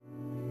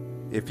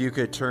If you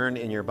could turn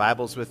in your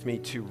Bibles with me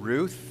to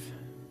Ruth,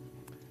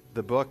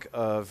 the book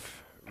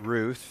of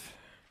Ruth.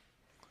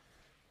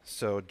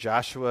 So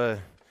Joshua,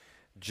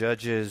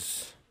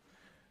 Judges,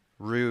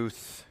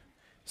 Ruth,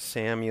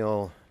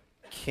 Samuel,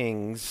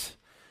 Kings.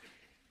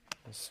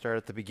 Let's start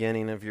at the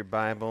beginning of your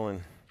Bible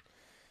and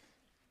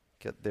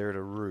get there to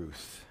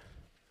Ruth.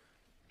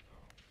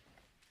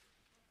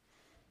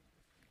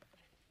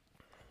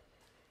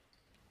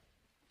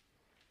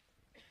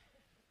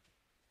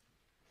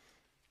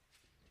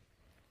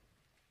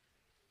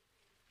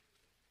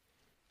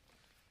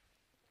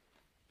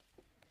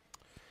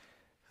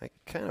 I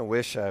kind of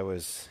wish I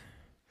was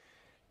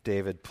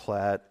David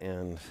Platt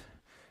and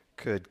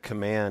could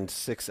command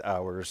 6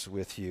 hours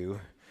with you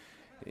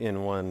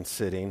in one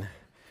sitting.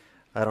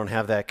 I don't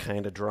have that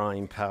kind of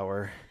drawing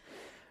power,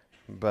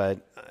 but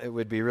it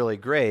would be really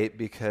great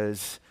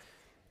because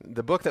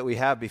the book that we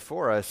have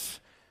before us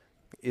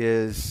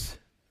is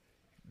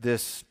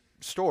this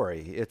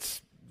story.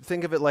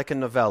 Think of it like a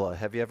novella.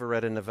 Have you ever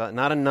read a novella?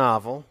 Not a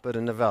novel, but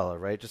a novella,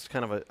 right? Just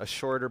kind of a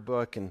shorter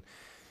book. And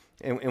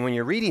when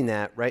you're reading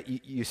that, right,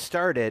 you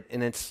start it,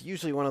 and it's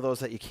usually one of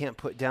those that you can't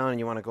put down, and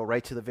you want to go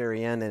right to the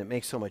very end, and it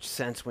makes so much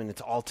sense when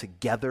it's all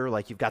together,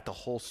 like you've got the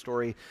whole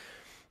story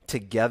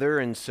together,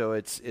 and so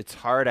it's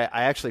hard. I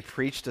actually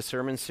preached a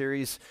sermon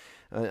series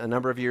a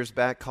number of years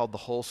back called The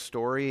Whole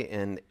Story,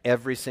 and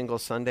every single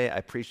Sunday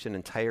I preached an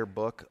entire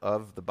book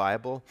of the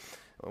Bible,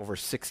 over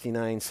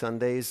 69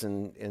 Sundays,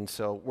 and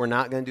so we're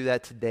not going to do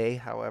that today,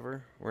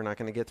 however. We're not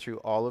going to get through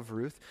all of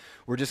Ruth.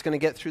 We're just going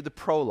to get through the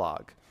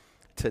prologue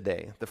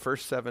today, the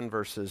first 7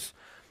 verses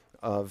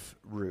of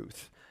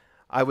Ruth.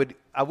 I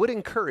would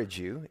encourage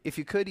you, if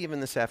you could even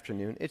this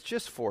afternoon, it's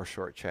just 4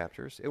 short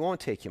chapters. It won't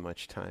take you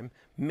much time,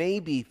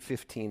 maybe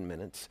 15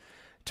 minutes,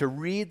 to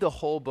read the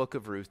whole book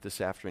of Ruth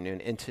this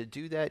afternoon and to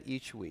do that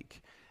each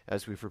week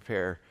as we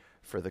prepare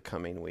for the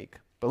coming week.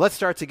 But let's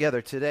start together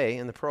today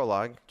in the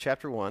prologue,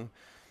 chapter 1,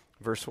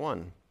 verse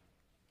 1.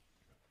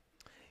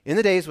 In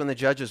the days when the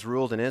judges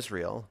ruled in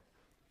Israel,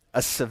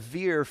 a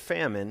severe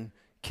famine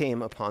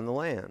came upon the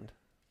land.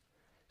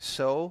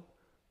 So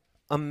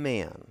a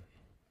man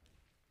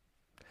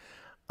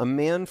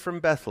from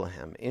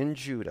Bethlehem in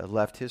Judah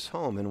left his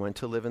home and went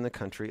to live in the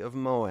country of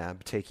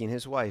Moab, taking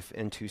his wife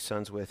and 2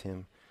 sons with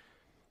him.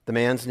 The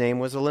man's name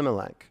was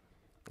Elimelech,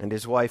 and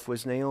his wife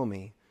was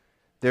Naomi.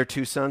 Their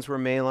 2 sons were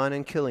Mahlon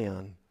and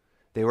Chilion.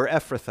 They were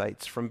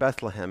Ephrathites from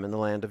Bethlehem in the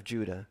land of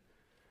Judah.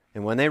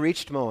 And when they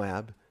reached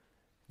Moab,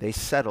 they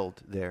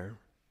settled there.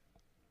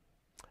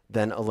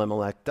 Then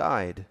Elimelech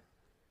died,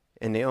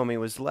 and Naomi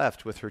was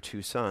left with her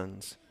 2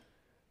 sons.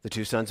 The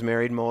 2 sons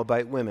married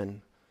Moabite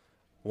women.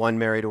 One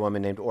married a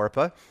woman named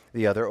Orpah,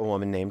 the other a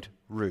woman named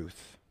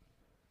Ruth.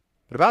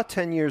 But about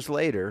 10 years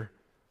later,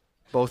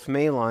 both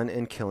Mahlon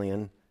and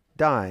Chilion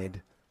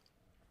died.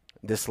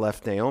 This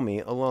left Naomi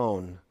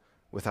alone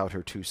without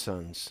her 2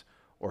 sons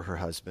or her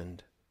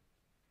husband.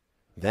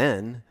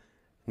 Then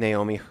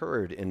Naomi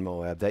heard in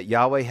Moab that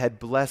Yahweh had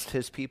blessed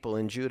his people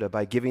in Judah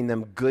by giving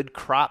them good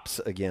crops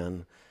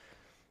again.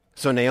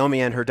 So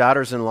Naomi and her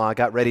daughters-in-law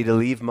got ready to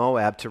leave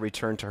Moab to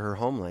return to her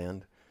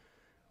homeland.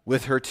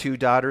 With her 2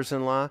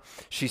 daughters-in-law,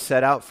 she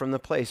set out from the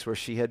place where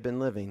she had been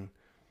living,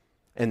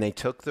 and they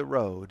took the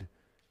road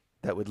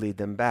that would lead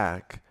them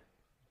back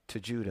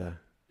to Judah.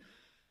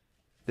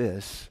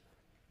 This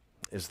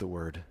is the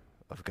word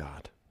of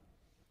God.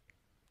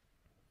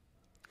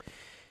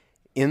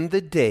 In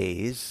the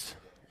days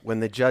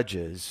when the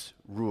judges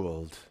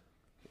ruled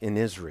in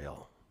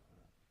Israel.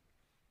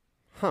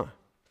 You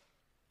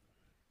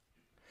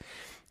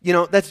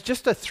know, that's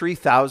just a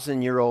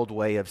 3,000-year-old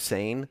way of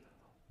saying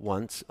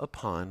once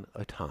upon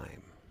a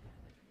time.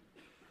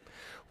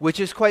 Which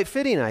is quite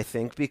fitting, I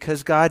think,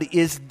 because God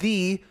is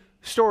the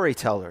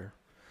storyteller.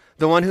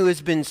 The one who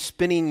has been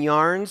spinning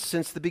yarns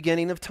since the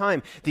beginning of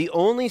time. The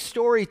only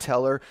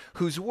storyteller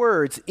whose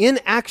words, in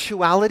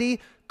actuality,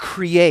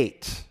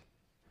 create.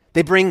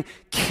 They bring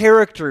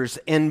characters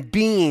and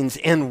beings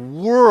and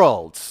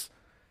worlds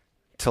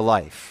to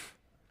life.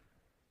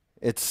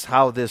 It's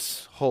how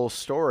this whole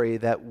story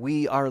that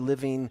we are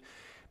living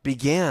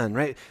began,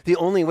 right? The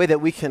only way that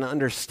we can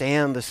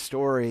understand the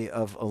story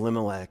of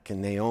Elimelech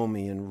and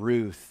Naomi and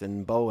Ruth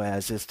and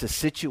Boaz is to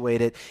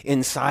situate it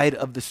inside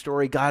of the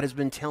story God has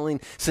been telling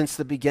since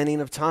the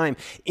beginning of time.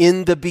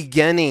 In the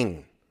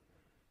beginning,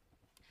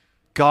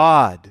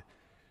 God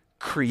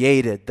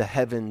created the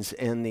heavens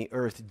and the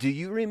earth. Do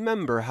you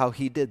remember how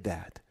he did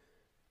that?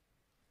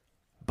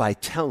 By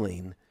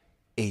telling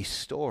a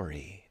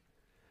story.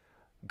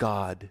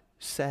 God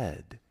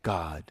said,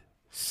 God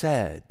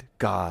said,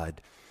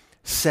 God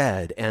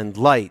said, and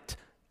light,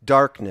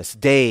 darkness,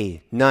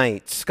 day,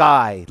 night,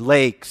 sky,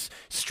 lakes,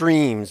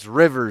 streams,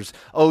 rivers,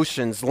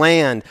 oceans,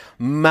 land,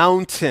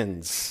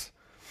 mountains,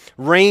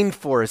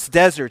 rainforests,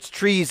 deserts,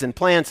 trees and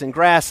plants and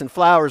grass and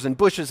flowers and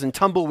bushes and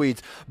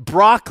tumbleweeds,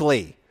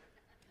 broccoli,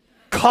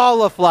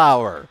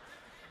 cauliflower,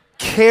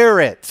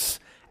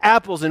 carrots,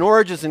 apples and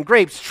oranges and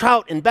grapes,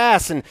 trout and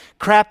bass and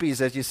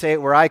crappies, as you say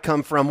it where I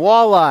come from,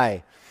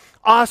 walleye,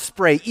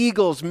 osprey,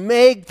 eagles,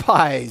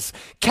 magpies,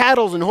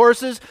 cattle and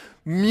horses,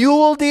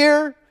 mule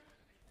deer,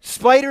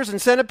 spiders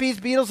and centipedes,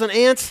 beetles and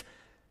ants,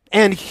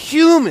 and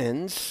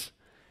humans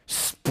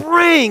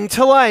sprang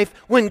to life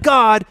when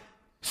God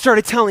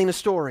started telling a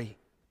story.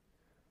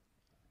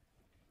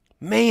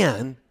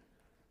 Man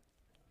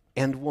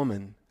and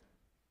woman.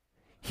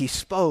 He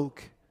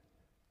spoke,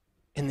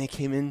 and they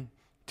came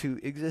into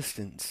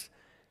existence.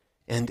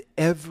 And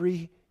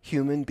every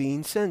human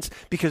being since,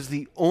 because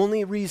the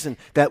only reason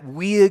that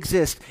we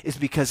exist is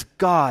because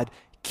God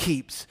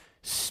keeps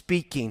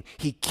speaking.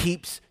 He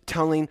keeps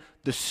telling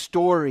the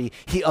story.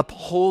 He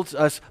upholds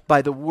us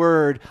by the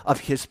word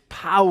of his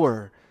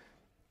power.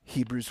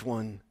 Hebrews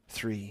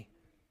 1:3.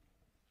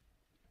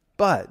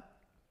 But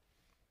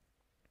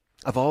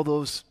of all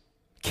those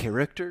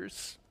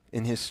characters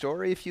in his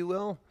story, if you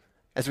will,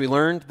 as we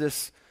learned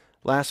this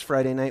last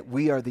Friday night,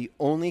 we are the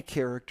only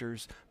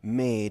characters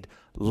made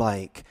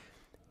like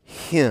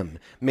him,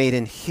 made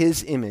in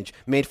his image,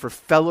 made for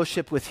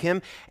fellowship with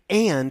him,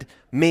 and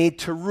made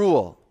to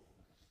rule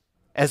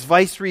as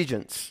vice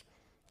regents,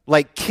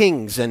 like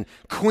kings and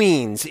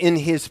queens in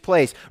his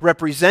place,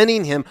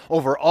 representing him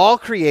over all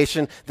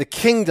creation, the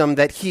kingdom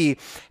that he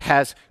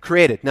has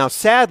created. Now,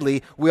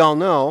 sadly, we all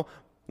know,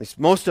 at least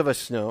most of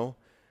us know,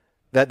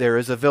 that there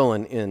is a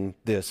villain in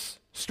this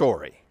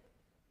story.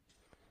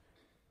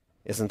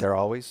 Isn't there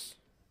always?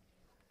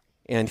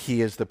 And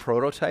he is the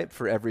prototype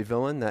for every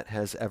villain that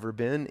has ever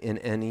been in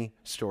any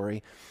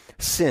story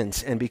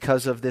since. And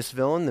because of this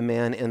villain, the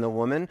man and the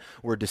woman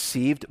were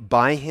deceived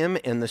by him,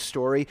 and the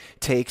story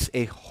takes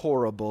a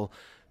horrible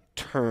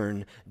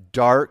turn.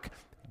 Dark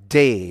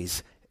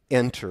days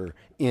enter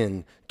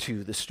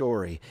into the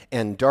story,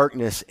 and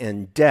darkness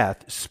and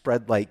death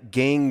spread like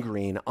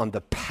gangrene on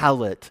the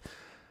palate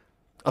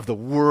of the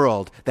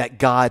world that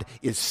God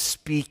is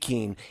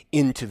speaking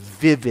into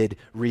vivid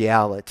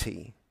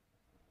reality.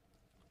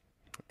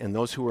 And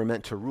those who were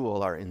meant to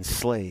rule are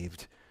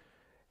enslaved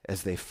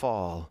as they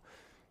fall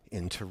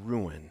into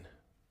ruin.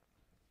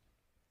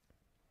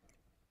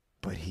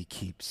 But he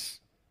keeps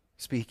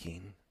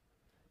speaking,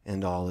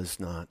 and all is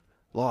not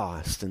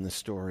lost, and the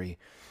story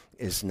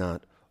is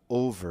not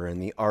over.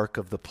 And the arc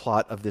of the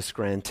plot of this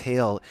grand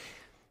tale,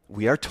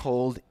 we are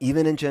told,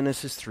 even in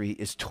Genesis 3,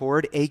 is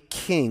toward a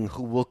king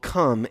who will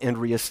come and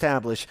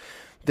reestablish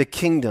the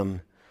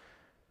kingdom.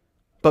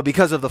 But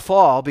because of the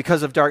fall,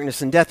 because of darkness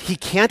and death, he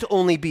can't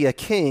only be a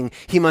king,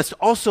 he must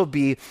also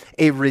be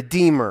a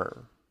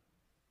redeemer.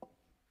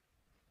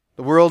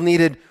 The world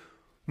needed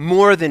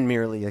more than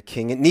merely a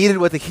king. It needed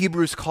what the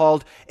Hebrews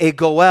called a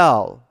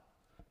goel,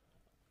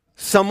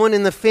 someone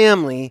in the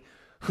family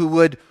who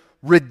would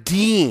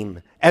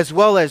redeem as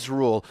well as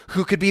rule,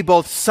 who could be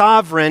both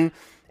sovereign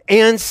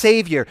and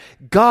Savior.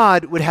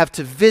 God would have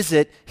to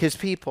visit his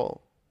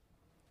people.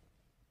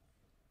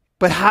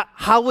 But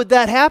how would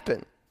that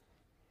happen?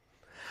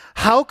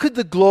 How could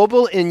the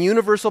global and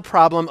universal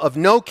problem of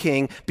no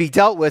king be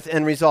dealt with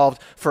and resolved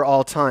for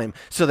all time,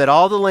 so that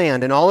all the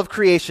land and all of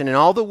creation and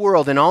all the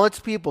world and all its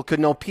people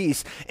could know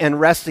peace and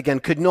rest again,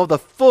 could know the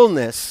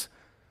fullness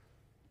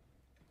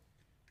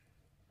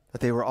that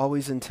they were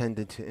always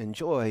intended to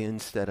enjoy,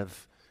 instead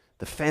of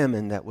the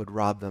famine that would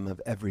rob them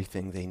of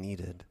everything they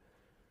needed?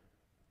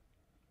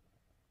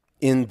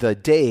 In the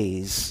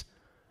days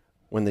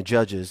when the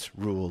judges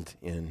ruled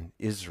in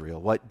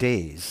Israel. What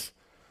days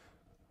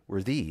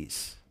were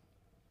these?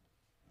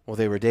 Well,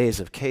 they were days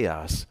of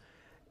chaos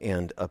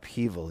and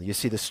upheaval. You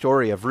see, the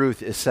story of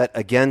Ruth is set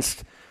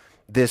against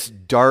this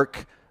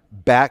dark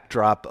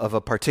backdrop of a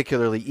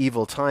particularly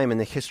evil time in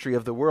the history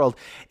of the world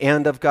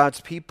and of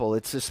God's people.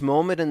 It's this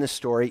moment in the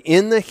story,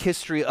 in the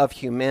history of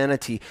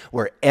humanity,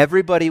 where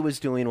everybody was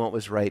doing what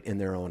was right in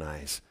their own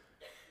eyes.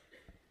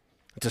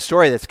 It's a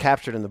story that's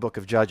captured in the book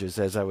of Judges.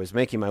 As I was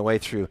making my way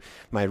through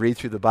my read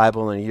through the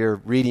Bible in a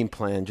year reading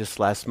plan just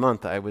last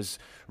month, I was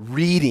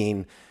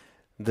reading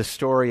the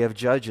story of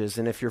Judges.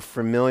 And if you're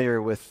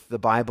familiar with the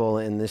Bible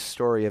and this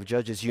story of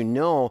Judges, you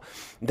know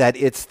that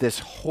it's this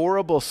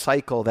horrible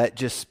cycle that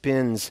just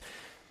spins,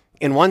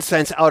 in one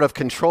sense, out of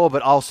control,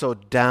 but also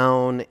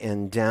down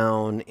and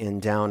down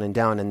and down and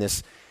down. In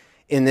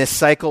this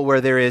cycle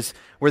where there's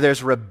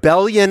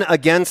rebellion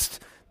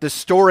against the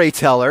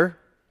storyteller,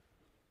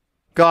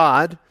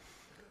 God,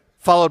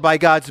 followed by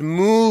God's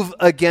move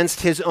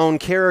against his own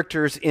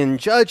characters in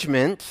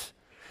judgment,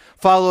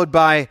 followed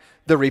by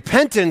the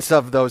repentance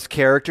of those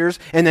characters,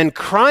 and then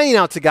crying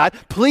out to God,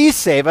 please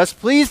save us,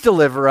 please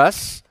deliver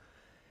us,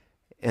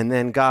 and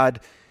then God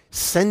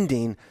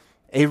sending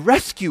a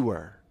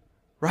rescuer,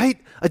 right?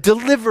 A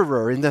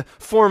deliverer in the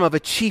form of a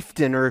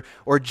chieftain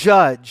or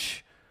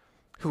judge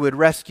who would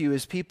rescue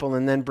his people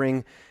and then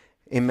bring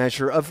a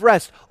measure of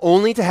rest,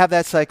 only to have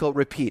that cycle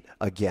repeat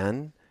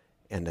again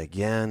and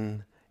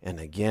again and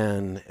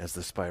again as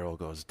the spiral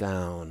goes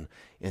down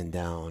and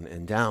down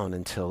and down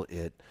until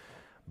it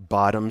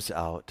bottoms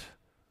out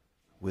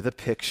with a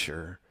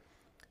picture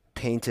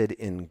painted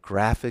in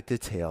graphic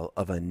detail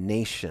of a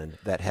nation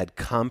that had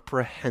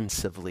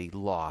comprehensively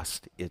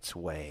lost its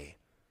way.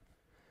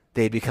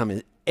 They had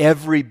become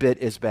every bit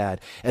as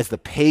bad as the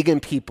pagan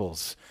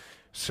peoples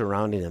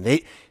surrounding them.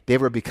 They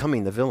were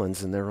becoming the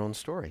villains in their own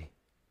story,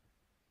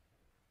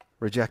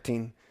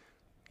 rejecting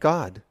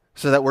God.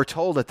 So that we're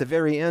told at the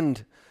very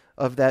end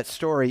of that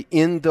story,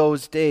 in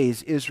those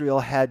days,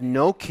 Israel had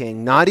no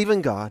king, not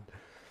even God,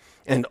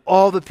 and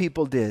all the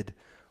people did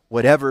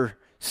whatever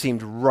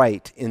seemed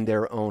right in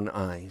their own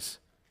eyes.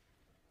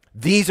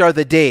 These are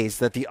the days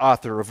that the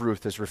author of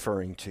Ruth is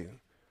referring to.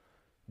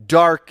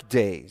 Dark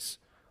days,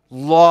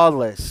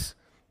 lawless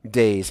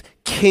days,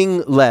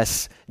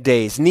 kingless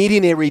days,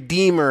 needing a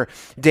redeemer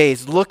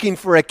days, looking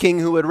for a king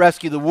who would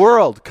rescue the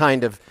world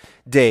kind of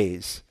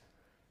days.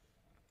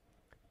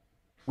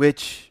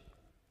 Which,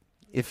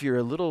 if you're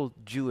a little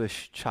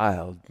Jewish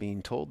child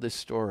being told this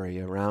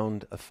story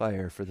around a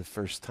fire for the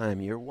first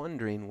time, you're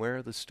wondering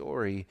where the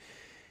story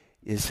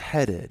is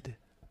headed.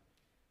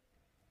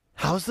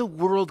 How's the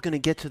world going to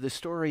get to the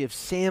story of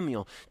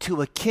Samuel,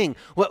 to a king?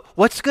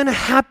 What's going to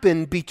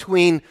happen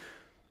between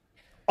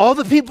all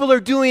the people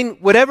are doing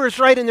whatever's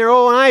right in their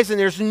own eyes and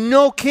there's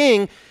no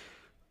king,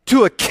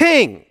 to a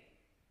king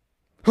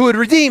who would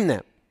redeem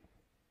them?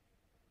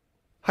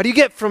 How do you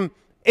get from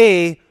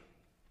A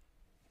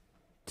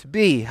to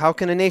B? How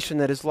can a nation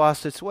that has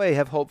lost its way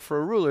have hope for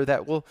a ruler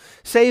that will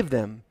save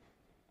them?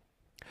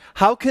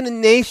 How can a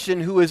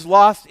nation who has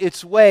lost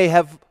its way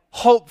have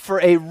hope for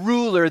a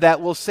ruler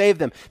that will save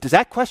them? Does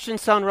that question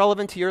sound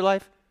relevant to your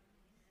life?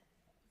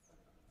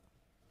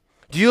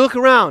 Do you look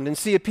around and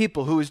see a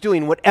people who is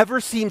doing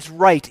whatever seems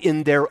right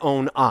in their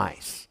own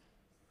eyes?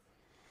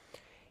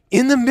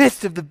 In the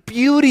midst of the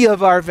beauty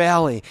of our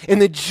valley,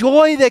 and the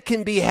joy that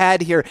can be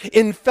had here,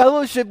 in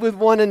fellowship with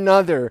one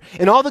another,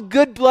 and all the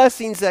good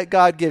blessings that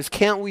God gives,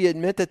 can't we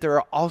admit that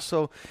there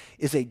also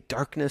is a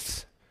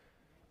darkness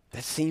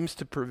that seems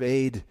to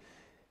pervade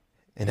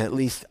and at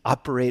least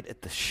operate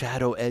at the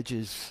shadow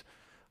edges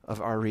of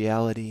our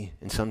reality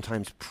and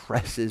sometimes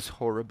presses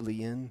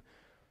horribly in?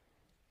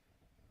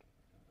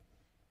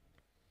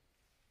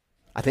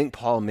 I think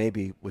Paul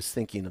maybe was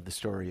thinking of the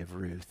story of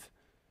Ruth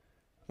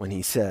when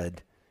he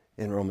said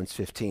in Romans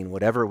 15,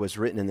 whatever was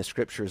written in the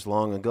scriptures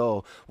long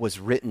ago was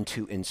written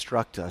to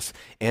instruct us,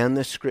 and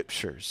the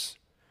scriptures,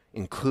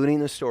 including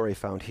the story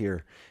found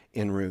here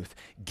in Ruth,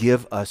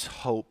 give us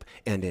hope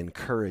and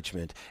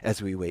encouragement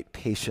as we wait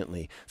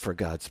patiently for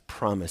God's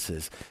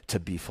promises to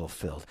be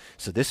fulfilled.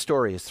 So this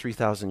story is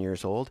 3,000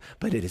 years old,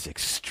 but it is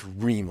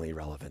extremely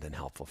relevant and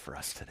helpful for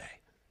us today.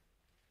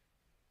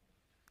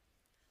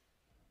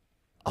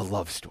 A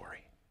love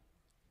story.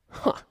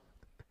 Huh.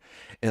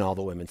 And all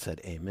the women said,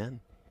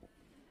 amen.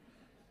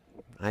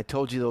 I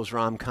told you those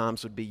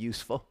rom-coms would be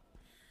useful,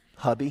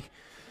 hubby.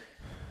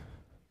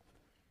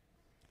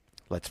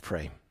 Let's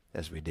pray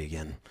as we dig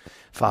in.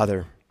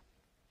 Father,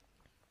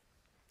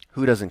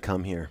 who doesn't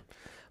come here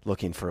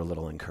looking for a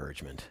little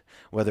encouragement?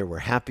 Whether we're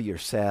happy or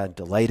sad,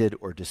 delighted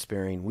or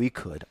despairing, we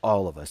could,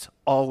 all of us,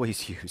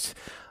 always use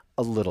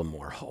a little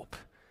more hope.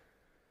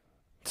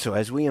 So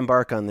as we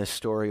embark on this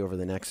story over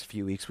the next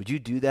few weeks, would you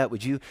do that?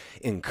 Would you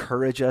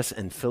encourage us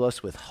and fill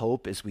us with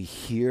hope as we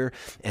hear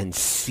and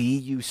see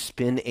you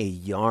spin a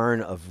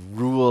yarn of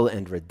rule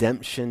and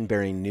redemption,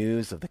 bearing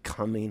news of the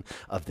coming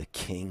of the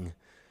King?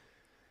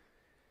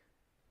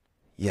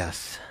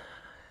 Yes,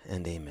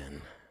 and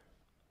amen.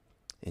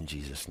 In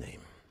Jesus'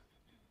 name.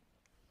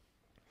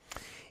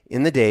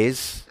 In the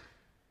days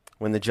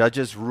when the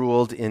judges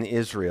ruled in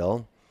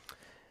Israel,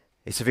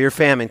 a severe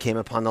famine came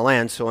upon the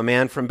land, so a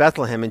man from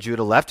Bethlehem in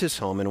Judah left his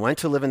home and went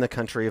to live in the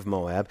country of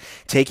Moab,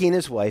 taking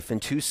his wife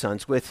and 2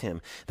 sons with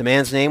him. The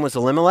man's name was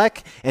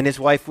Elimelech, and his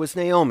wife was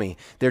Naomi.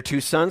 Their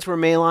 2 sons were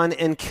Mahlon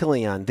and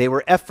Chilion. They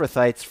were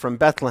Ephrathites from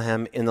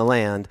Bethlehem in the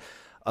land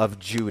of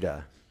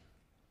Judah.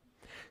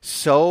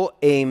 So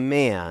a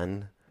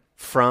man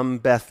from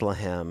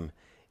Bethlehem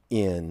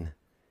in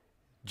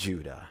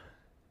Judah.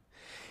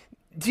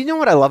 Do you know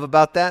what I love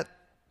about that?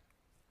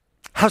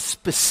 How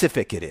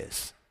specific it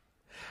is.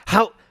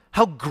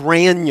 How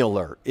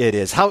granular it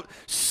is. How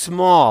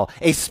small.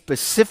 A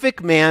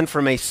specific man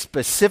from a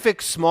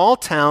specific small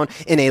town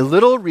in a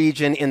little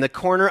region in the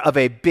corner of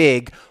a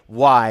big,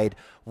 wide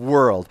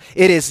world.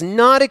 It is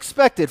not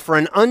expected for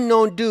an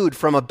unknown dude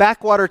from a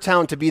backwater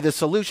town to be the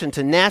solution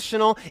to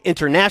national,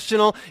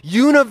 international,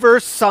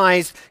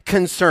 universe-sized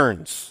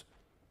concerns.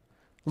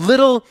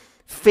 Little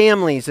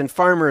families and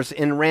farmers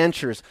and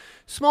ranchers,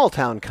 small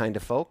town kind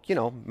of folk,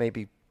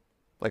 maybe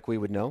like we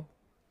would know.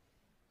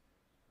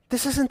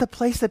 This isn't the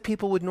place that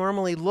people would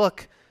normally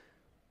look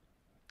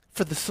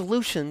for the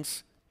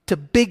solutions to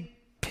big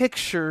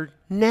picture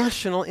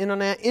national,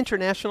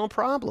 international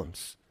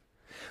problems.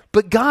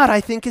 But God, I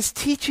think, is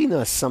teaching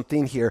us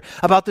something here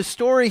about the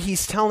story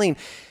he's telling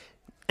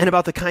and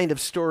about the kind of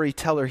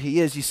storyteller he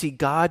is. You see,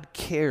 God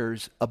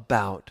cares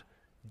about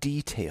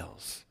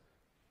details.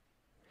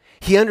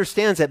 He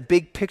understands that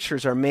big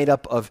pictures are made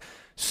up of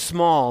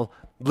small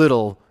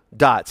little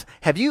dots.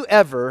 Have you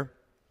ever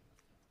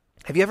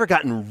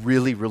gotten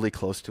really, really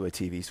close to a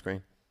TV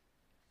screen?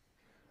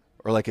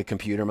 Or like a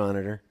computer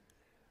monitor?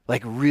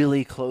 like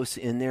really close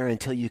in there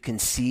until you can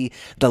see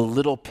the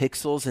little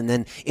pixels. And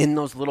then in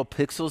those little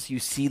pixels, you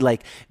see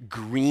like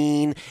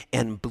green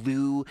and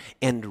blue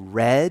and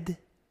red.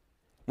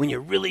 When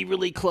you're really,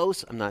 really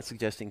close, I'm not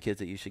suggesting, kids,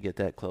 that you should get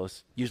that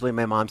close. Usually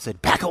my mom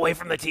said, back away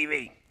from the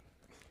TV.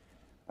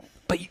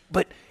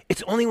 But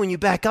it's only when you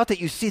back out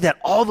that you see that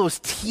all those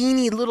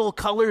teeny little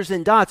colors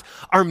and dots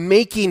are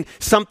making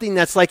something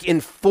that's like in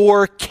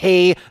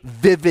 4K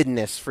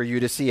vividness for you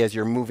to see as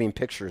your moving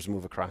pictures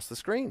move across the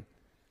screen.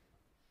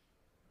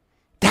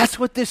 That's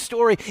what this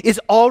story is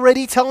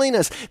already telling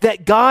us,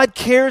 that God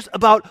cares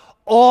about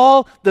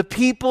all the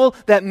people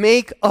that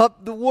make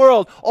up the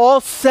world,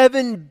 all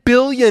 7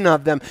 billion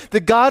of them. The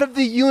God of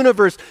the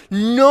universe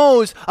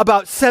knows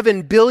about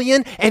 7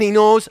 billion, and he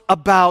knows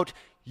about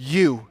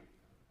you.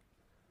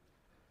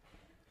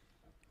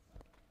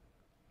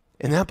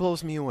 And that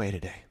blows me away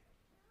today.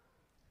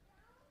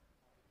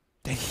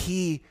 That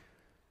he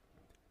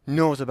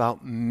knows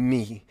about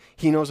me.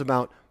 He knows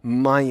about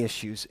my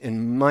issues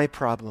and my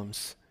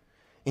problems.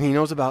 And he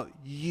knows about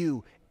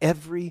you,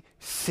 every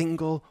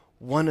single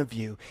one of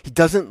you. He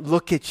doesn't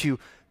look at you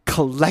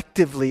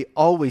collectively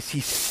always. He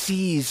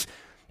sees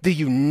the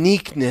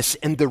uniqueness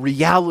and the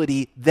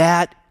reality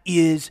that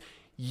is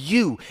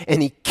you.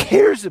 And he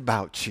cares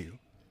about you.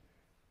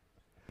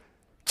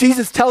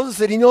 Jesus tells us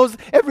that he knows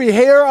every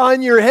hair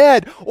on your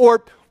head,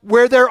 or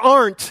where there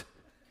aren't.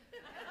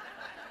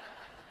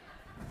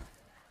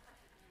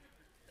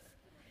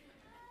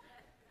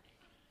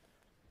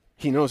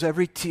 He knows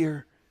every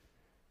tear,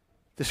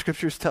 the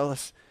scriptures tell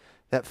us,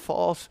 that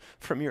falls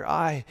from your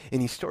eye,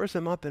 and he stores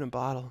them up in a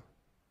bottle.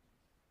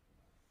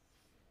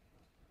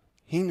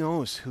 He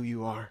knows who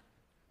you are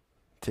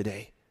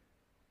today.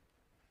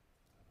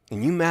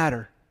 And you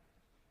matter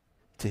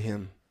to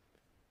him.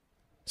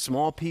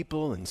 Small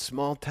people and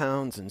small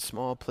towns and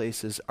small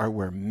places are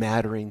where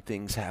mattering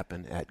things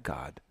happen at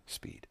God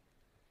speed.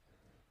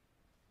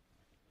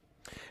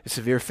 A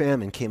severe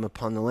famine came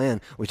upon the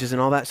land, which isn't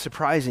all that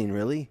surprising,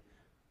 really,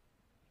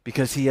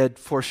 because he had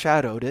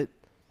foreshadowed it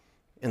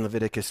in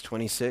Leviticus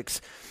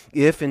 26.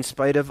 If, in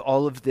spite of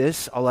all of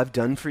this, all I've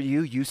done for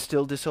you, you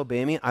still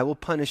disobey me, I will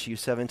punish you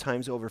 7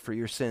 times over for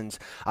your sins.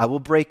 I will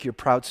break your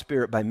proud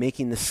spirit by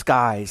making the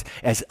skies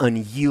as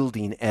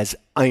unyielding as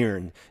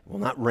iron. It will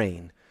not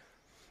rain.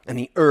 And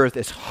the earth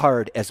as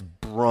hard as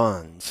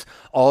bronze.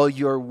 All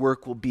your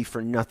work will be for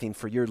nothing,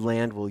 for your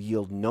land will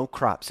yield no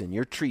crops, and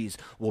your trees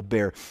will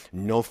bear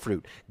no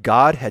fruit.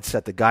 God had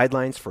set the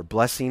guidelines for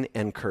blessing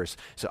and curse.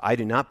 So I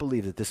do not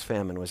believe that this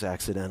famine was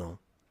accidental.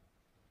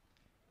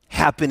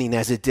 Happening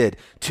as it did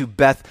to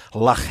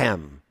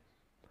Bethlehem,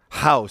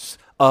 house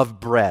of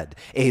bread,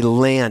 a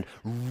land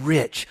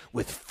rich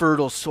with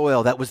fertile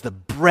soil. That was the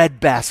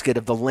breadbasket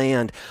of the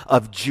land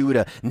of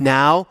Judah.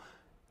 Now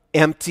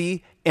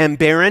empty and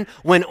barren,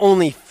 when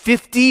only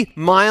 50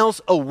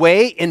 miles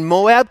away in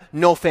Moab,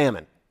 no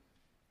famine.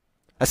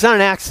 That's not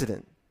an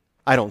accident,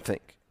 I don't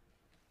think.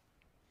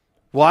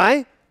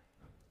 Why?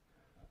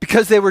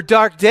 Because they were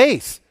dark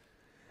days.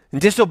 And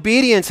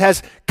disobedience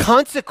has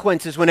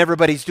consequences when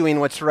everybody's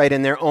doing what's right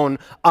in their own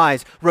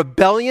eyes.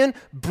 Rebellion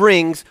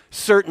brings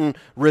certain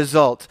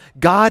results.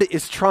 God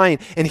is trying,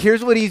 and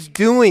here's what he's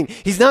doing.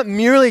 He's not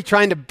merely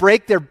trying to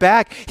break their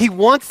back. He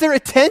wants their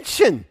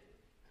attention.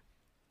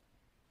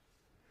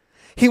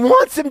 He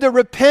wants them to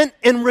repent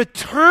and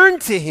return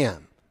to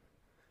him,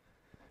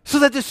 so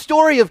that the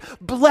story of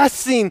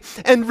blessing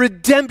and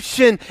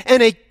redemption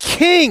and a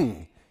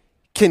king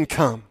can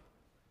come.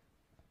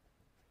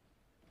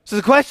 So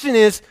the question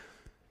is,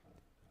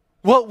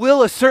 what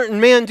will a certain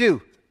man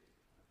do?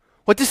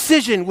 What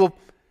decision will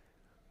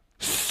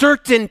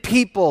certain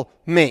people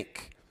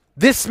make?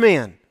 This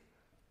man.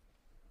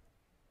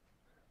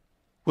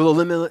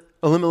 Will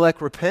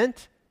Elimelech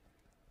repent?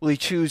 Will he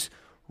choose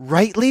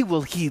rightly?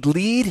 Will he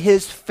lead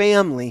his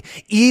family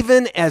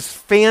even as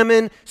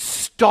famine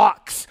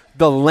stalks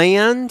the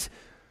land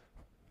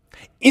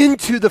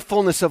into the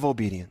fullness of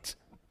obedience?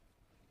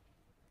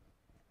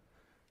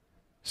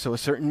 So a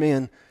certain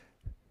man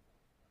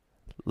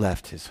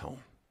left his home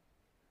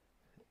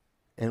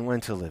and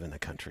went to live in the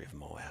country of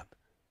Moab,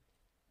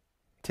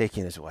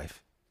 taking his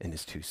wife and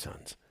his 2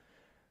 sons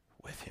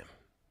with him.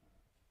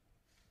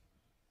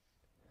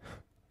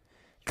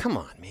 Come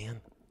on,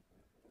 man.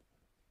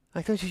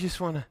 Like, don't you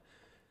just want to?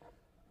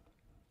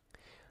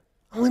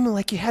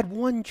 Elimelech, you had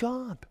one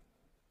job.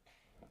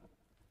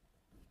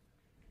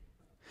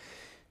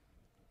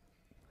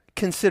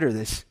 Consider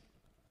this.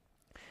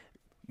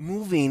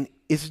 Moving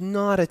is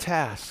not a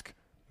task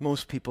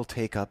most people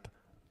take up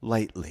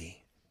lightly.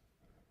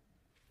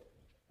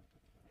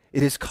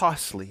 It is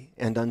costly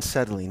and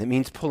unsettling. It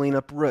means pulling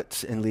up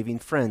roots and leaving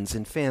friends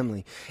and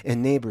family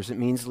and neighbors. It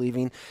means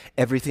leaving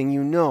everything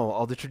you know,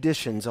 all the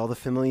traditions, all the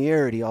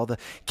familiarity, all the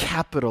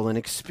capital and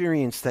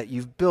experience that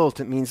you've built.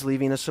 It means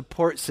leaving a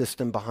support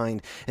system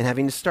behind and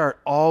having to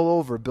start all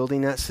over, building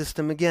that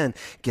system again,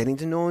 getting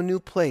to know a new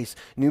place,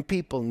 new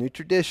people, new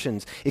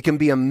traditions. It can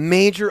be a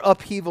major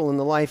upheaval in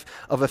the life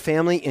of a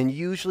family, and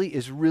usually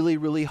is really,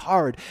 really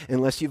hard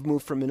unless you've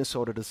moved from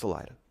Minnesota to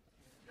Salida.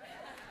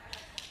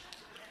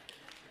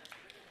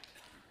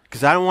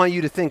 because I don't want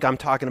you to think I'm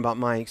talking about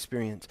my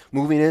experience.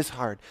 Moving is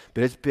hard,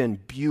 but it's been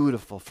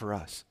beautiful for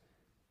us.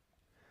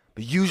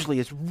 But usually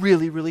it's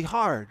really, really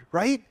hard,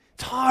 right?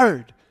 It's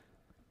hard.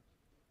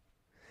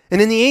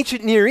 And in the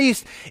ancient Near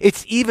East,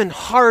 it's even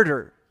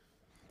harder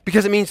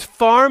because it means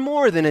far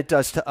more than it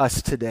does to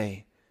us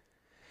today.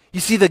 You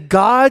see, the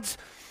gods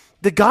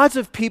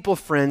of people,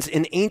 friends,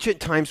 in ancient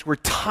times were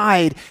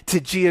tied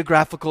to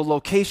geographical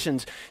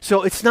locations.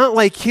 So it's not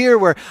like here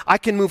where I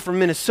can move from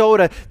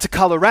Minnesota to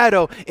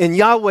Colorado and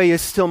Yahweh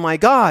is still my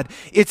God.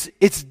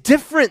 It's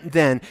different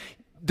then.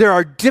 There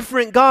are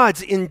different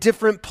gods in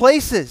different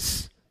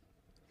places.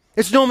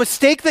 It's no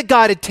mistake that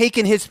God had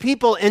taken his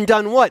people and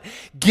done what?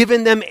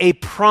 Given them a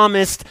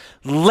promised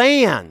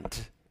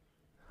land.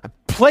 I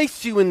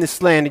placed you in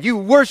this land and you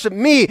worship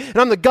me and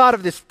I'm the God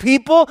of this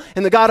people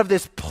and the God of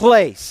this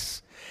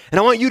place. And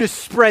I want you to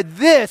spread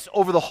this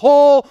over the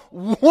whole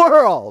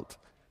world.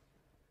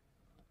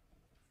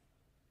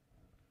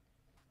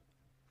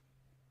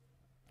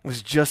 It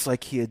was just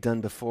like he had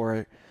done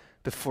before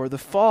the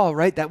fall,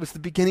 right? That was the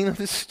beginning of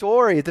the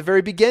story. At the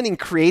very beginning,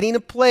 creating a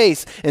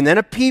place and then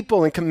a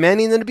people and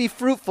commanding them to be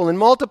fruitful and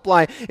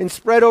multiply and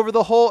spread over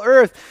the whole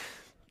earth.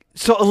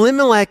 So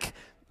Elimelech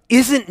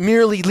isn't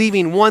merely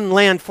leaving one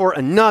land for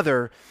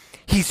another.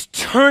 He's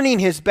turning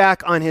his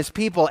back on his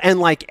people. And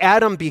like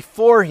Adam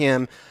before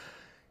him,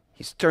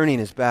 he's turning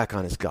his back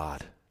on his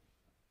God.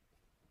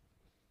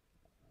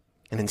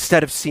 And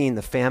instead of seeing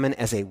the famine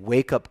as a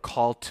wake-up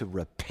call to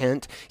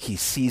repent, he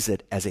sees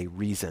it as a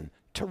reason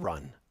to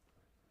run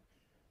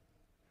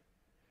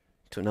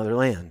to another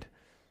land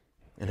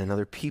and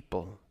another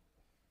people.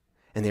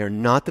 And they are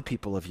not the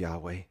people of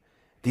Yahweh.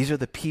 These are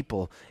the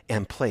people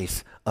and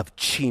place of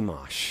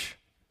Chemosh.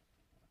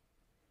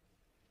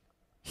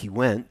 He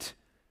went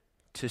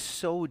to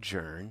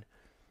sojourn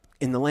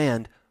in the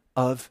land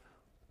of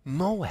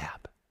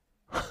Moab.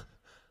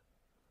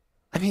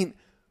 I mean,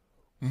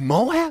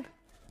 Moab?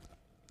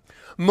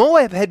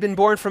 Moab had been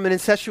born from an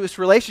incestuous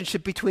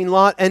relationship between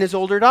Lot and his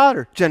older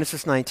daughter,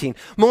 Genesis 19.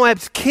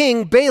 Moab's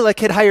king,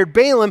 Balak, had hired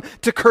Balaam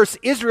to curse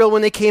Israel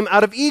when they came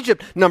out of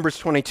Egypt, Numbers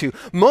 22.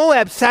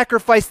 Moab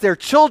sacrificed their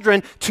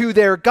children to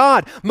their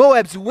God.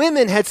 Moab's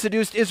women had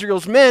seduced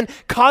Israel's men,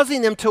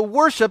 causing them to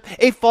worship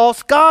a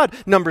false god,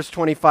 Numbers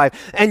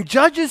 25. And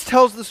Judges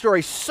tells the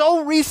story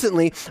so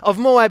recently of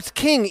Moab's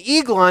king,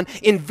 Eglon,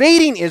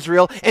 invading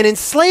Israel and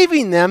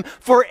enslaving them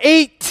for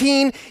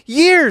 18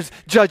 years,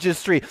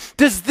 Judges 3.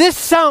 Does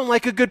this sound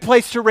like a good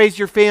place to raise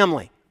your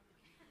family?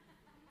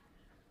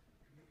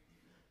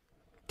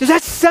 Does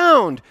that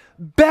sound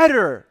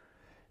better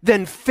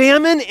than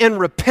famine and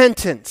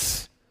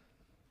repentance?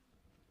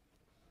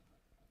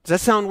 Does that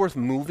sound worth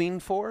moving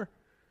for?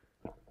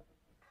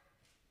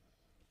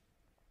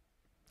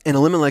 And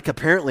Elimelech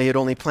apparently had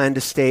only planned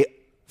to stay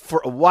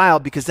for a while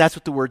because that's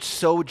what the word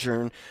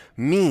sojourn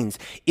means.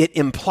 It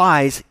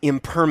implies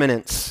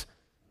impermanence.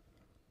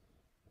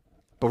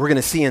 But we're going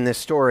to see in this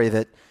story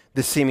that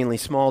this seemingly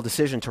small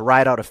decision to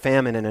ride out a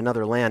famine in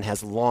another land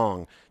has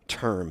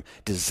long-term,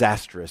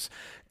 disastrous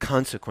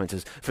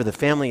consequences. For the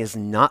family is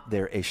not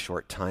there a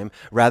short time.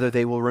 Rather,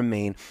 they will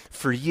remain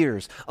for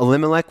years.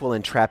 Elimelech will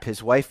entrap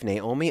his wife,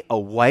 Naomi, a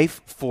wife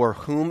for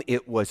whom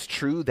it was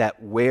true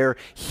that where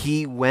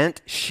he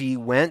went, she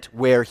went.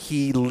 Where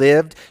he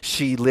lived,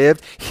 she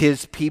lived.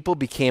 His people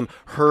became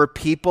her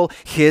people.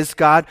 His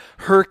God,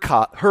 her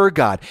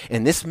God.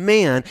 And this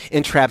man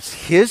entraps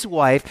his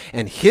wife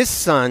and his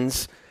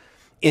sons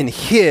in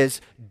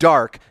his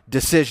dark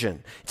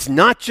decision. It's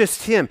not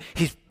just him.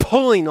 He's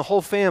pulling the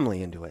whole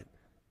family into it.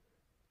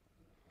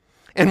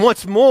 And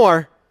what's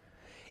more,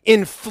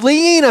 in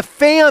fleeing a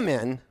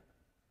famine,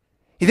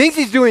 he thinks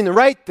he's doing the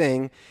right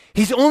thing.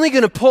 He's only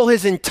going to pull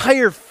his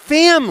entire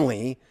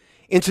family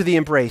into the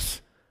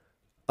embrace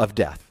of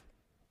death.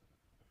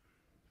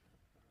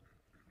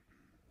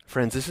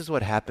 Friends, this is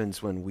what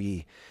happens when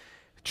we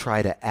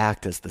try to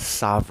act as the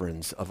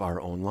sovereigns of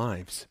our own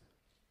lives.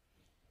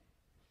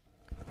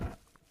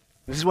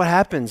 This is what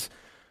happens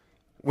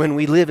when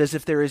we live as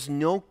if there is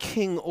no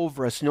king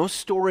over us, no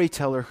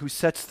storyteller who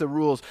sets the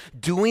rules,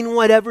 doing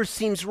whatever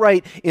seems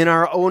right in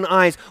our own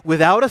eyes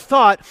without a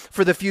thought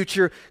for the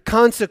future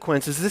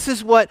consequences. This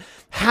is what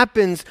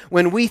happens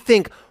when we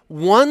think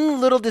one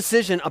little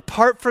decision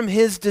apart from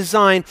his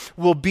design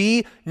will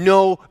be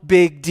no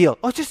big deal.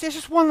 Oh, it's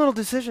just one little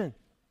decision.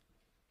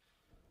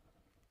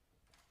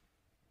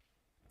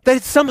 That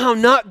it's somehow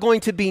not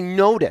going to be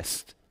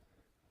noticed.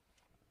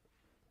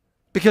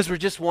 Because we're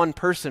just one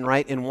person,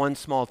 right, in one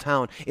small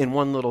town, in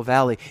one little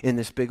valley, in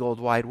this big old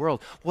wide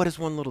world. What does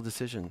one little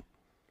decision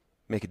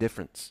make a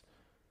difference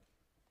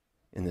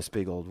in this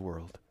big old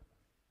world?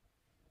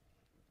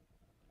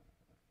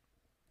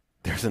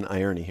 There's an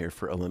irony here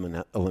for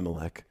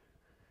Elimelech.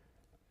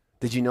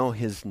 Did you know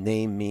his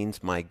name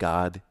means my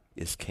God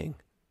is king?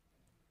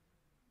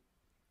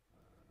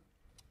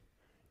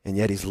 And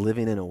yet he's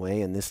living in a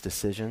way in this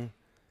decision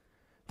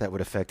that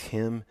would affect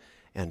him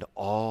and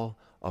all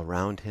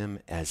around him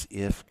as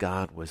if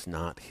God was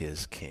not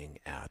his king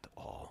at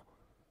all.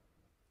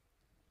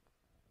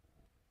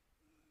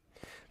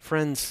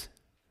 Friends,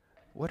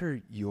 what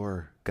are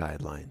your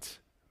guidelines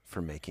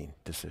for making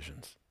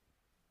decisions?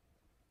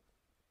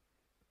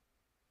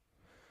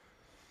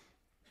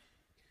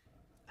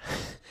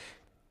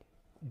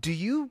 Do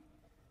you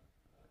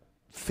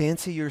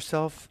fancy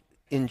yourself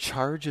in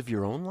charge of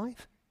your own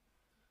life?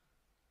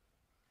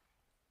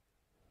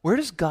 Where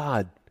does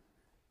God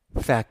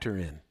factor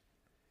in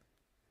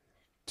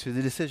to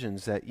the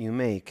decisions that you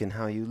make and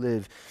how you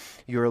live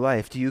your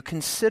life? Do you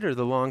consider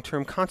the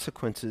long-term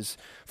consequences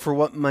for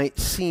what might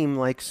seem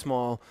like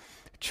small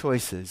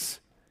choices?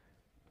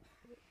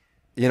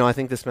 You know, I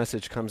think this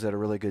message comes at a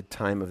really good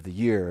time of the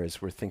year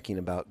as we're thinking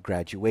about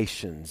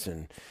graduations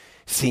and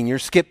senior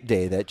skip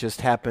day that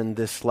just happened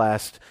this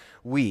last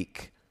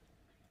week.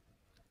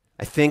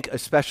 I think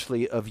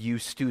especially of you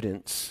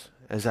students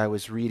as I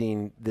was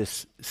reading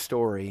this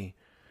story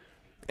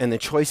and the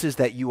choices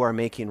that you are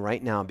making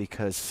right now,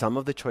 because some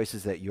of the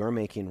choices that you're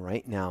making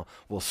right now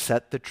will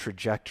set the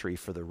trajectory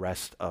for the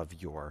rest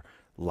of your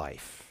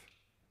life.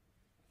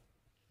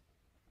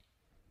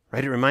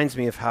 Right? It reminds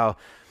me of how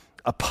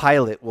a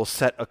pilot will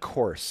set a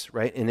course,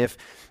 right? And if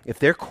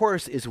their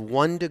course is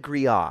 1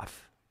 degree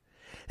off,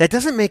 that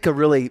doesn't make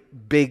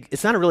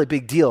it's not a really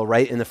big deal,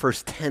 right, in the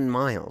first 10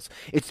 miles.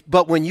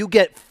 But when you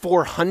get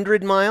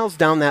 400 miles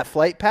down that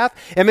flight path,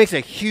 it makes a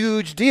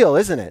huge deal,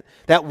 isn't it?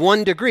 That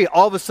 1 degree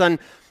all of a sudden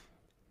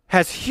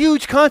has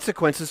huge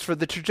consequences for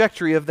the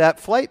trajectory of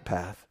that flight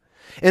path.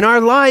 And our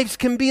lives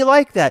can be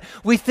like that.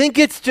 We think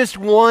it's just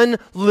one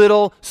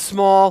little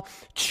small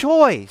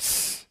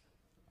choice.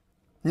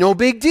 No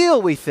big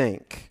deal, we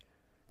think.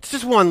 It's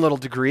just 1 little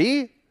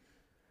degree.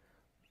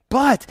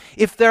 But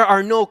if there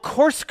are no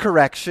course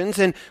corrections,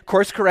 and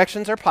course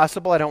corrections are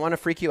possible, I don't want to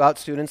freak you out,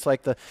 students,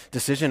 like the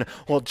decision,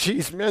 well,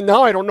 geez, man,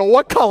 now I don't know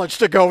what college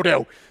to go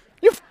to.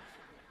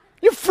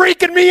 You're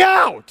freaking me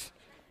out.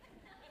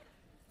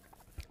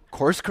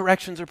 Course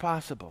corrections are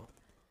possible.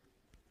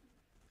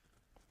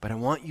 But I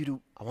want you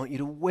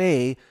to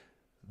weigh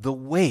the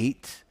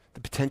weight,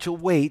 the potential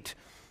weight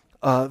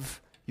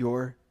of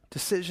your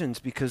decisions,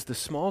 because the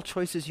small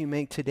choices you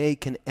make today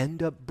can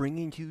end up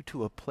bringing you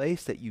to a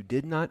place that you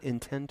did not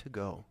intend to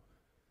go.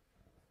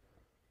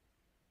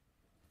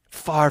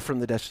 Far from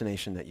the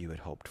destination that you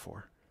had hoped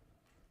for.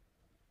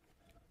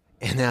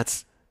 And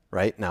that's,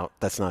 right, now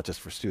that's not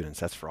just for students,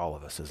 that's for all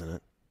of us, isn't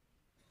it?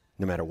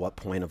 No matter what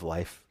point of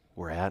life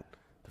we're at,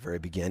 the very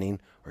beginning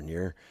or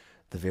near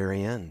the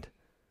very end.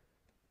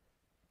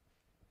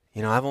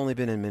 You know, I've only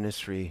been in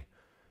ministry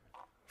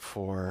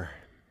for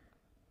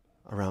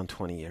around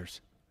 20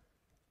 years.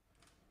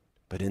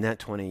 But in that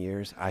 20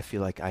 years, I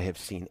feel like I have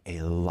seen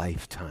a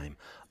lifetime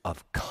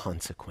of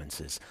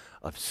consequences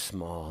of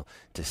small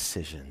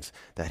decisions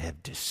that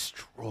have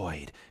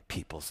destroyed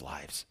people's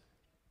lives.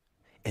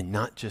 And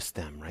not just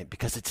them, right?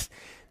 Because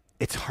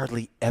it's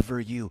hardly ever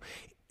you.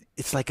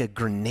 It's like a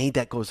grenade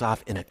that goes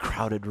off in a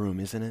crowded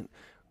room, isn't it?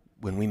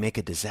 When we make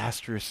a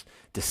disastrous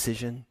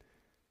decision.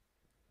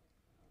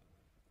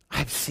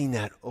 I've seen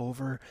that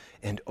over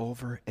and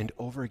over and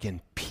over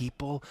again.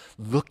 People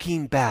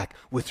looking back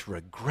with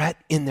regret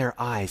in their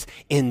eyes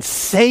and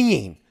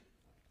saying,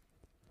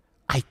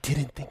 I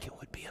didn't think it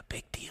would be a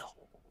big deal.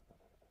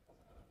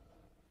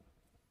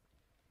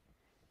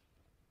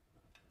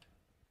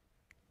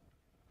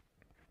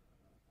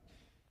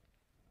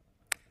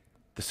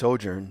 The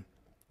sojourn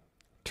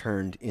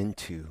turned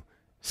into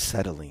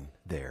settling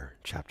there,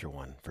 chapter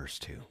 1, verse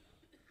 2. You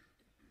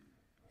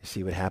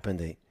see what happened?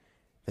 They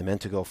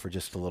meant to go for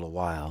just a little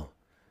while,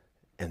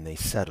 and they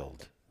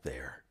settled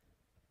there.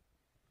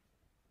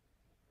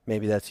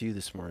 Maybe that's you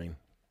this morning.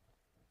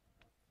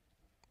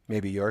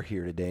 Maybe you're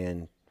here today,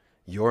 and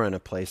you're in a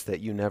place that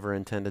you never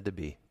intended to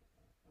be.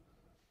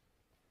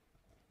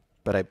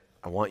 But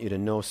I want you to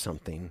know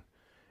something,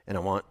 and I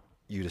want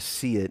you to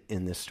see it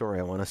in this story.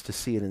 I want us to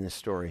see it in this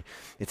story.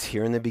 It's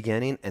here in the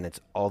beginning, and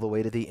it's all the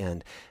way to the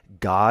end.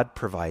 God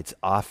provides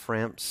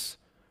off-ramps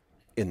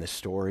in the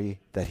story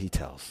that he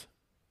tells.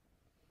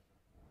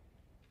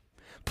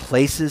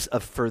 Places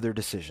of further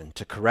decision,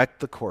 to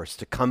correct the course,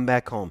 to come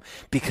back home.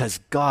 Because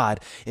God,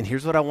 and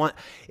here's what I want,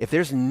 if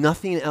there's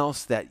nothing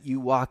else that you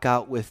walk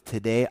out with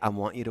today, I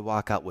want you to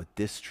walk out with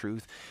this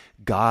truth.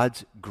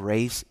 God's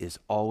grace is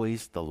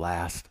always the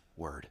last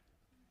word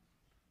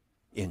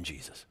in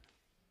Jesus.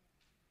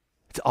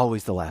 It's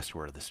always the last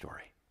word of the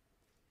story.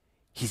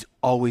 He's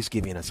always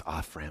giving us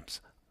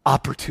off-ramps,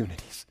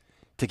 opportunities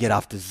to get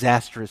off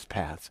disastrous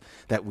paths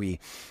that we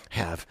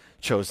have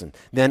chosen.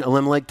 Then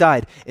Elimelech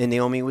died, and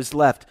Naomi was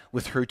left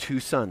with her 2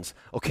 sons.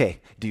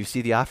 Okay, do you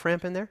see the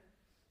off-ramp in there?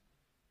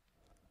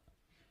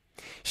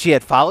 She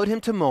had followed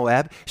him to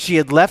Moab. She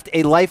had left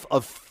a life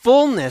of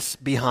fullness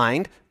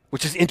behind,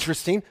 which is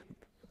interesting.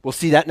 We'll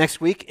see that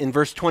next week in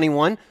verse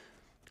 21.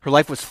 Her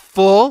life was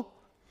full.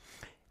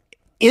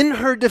 In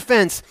her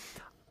defense,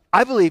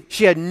 I believe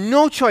she had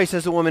no choice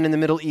as a woman in the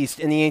Middle East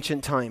in the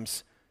ancient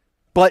times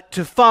but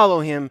to follow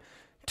him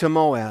to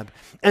Moab.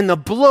 And the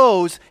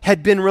blows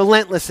had been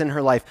relentless in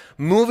her life,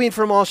 moving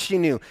from all she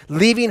knew,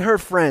 leaving her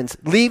friends,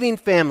 leaving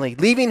family,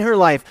 leaving her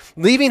life,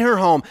 leaving her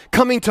home,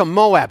 coming to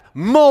Moab.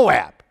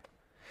 Moab!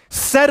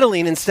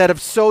 settling instead of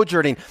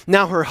sojourning.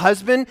 Now her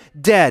husband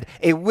dead,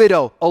 a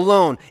widow,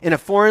 alone, in a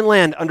foreign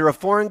land, under a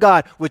foreign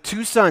god, with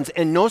 2 sons,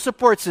 and no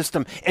support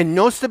system, and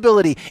no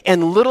stability,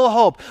 and little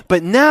hope.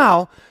 But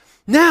now,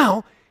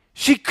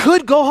 she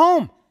could go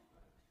home.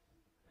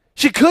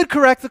 She could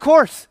correct the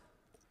course.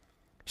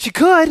 She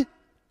could,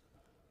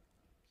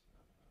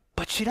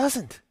 but she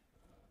doesn't.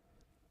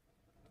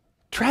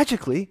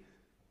 Tragically,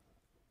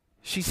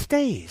 she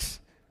stays.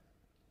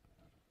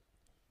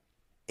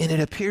 And it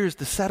appears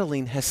the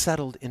settling has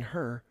settled in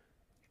her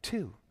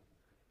too.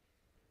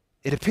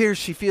 It appears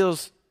she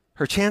feels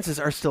her chances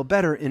are still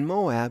better in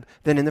Moab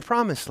than in the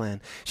Promised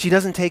Land. She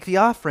doesn't take the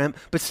off-ramp,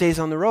 but stays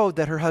on the road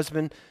that her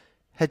husband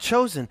had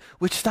chosen,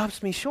 which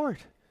stops me short.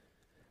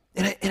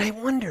 And I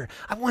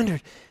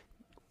wondered,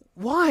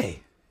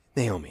 why,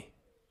 Naomi?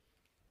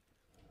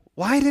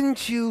 Why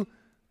didn't you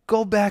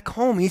go back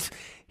home?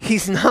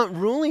 He's not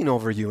ruling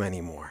over you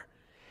anymore.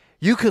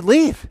 You could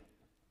leave.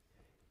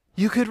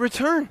 You could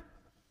return.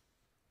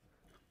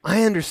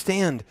 I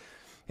understand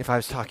if I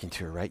was talking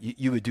to her, right?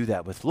 You would do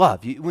that with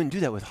love. You wouldn't do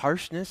that with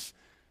harshness.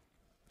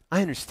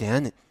 I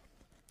understand that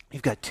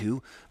you've got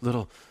 2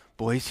 little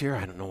boys here.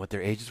 I don't know what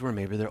their ages were.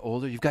 Maybe they're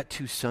older. You've got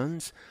 2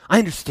 sons. I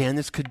understand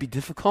this could be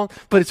difficult,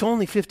 but it's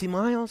only 50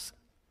 miles.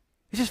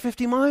 It's just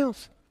 50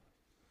 miles.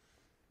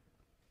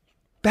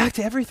 Back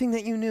to everything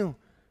that you knew.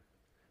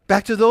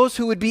 Back to those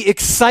who would be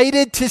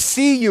excited to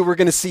see you. We're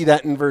going to see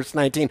that in verse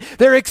 19.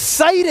 They're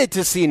excited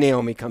to see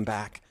Naomi come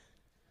back.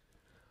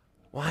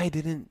 Why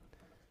didn't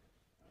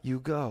you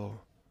go?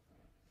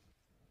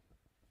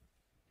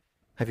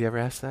 Have you ever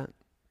asked that?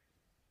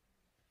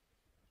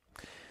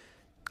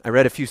 I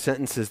read a few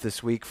sentences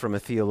this week from a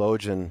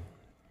theologian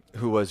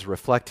who was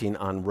reflecting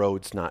on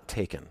roads not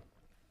taken.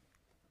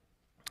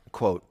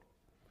 Quote,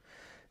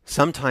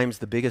 "Sometimes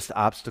the biggest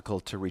obstacle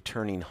to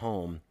returning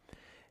home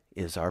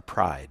is our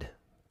pride.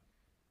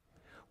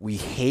 We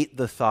hate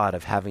the thought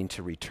of having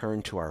to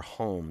return to our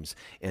homes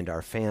and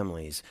our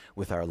families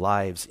with our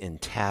lives in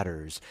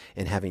tatters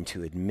and having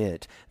to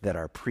admit that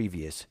our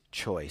previous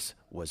choice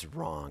was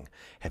wrong."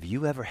 Have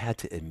you ever had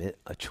to admit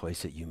a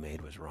choice that you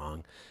made was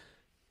wrong?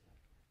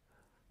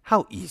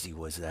 How easy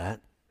was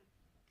that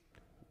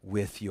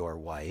with your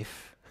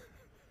wife?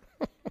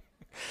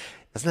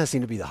 Doesn't that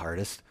seem to be the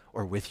hardest?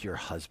 Or with your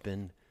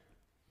husband?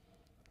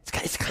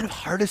 It's kind of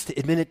hardest to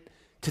admit it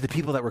to the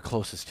people that we're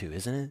closest to,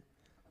 isn't it?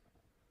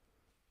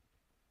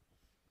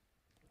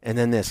 And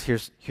then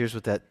here's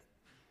what that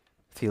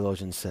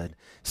theologian said.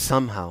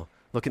 Somehow,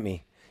 look at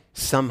me,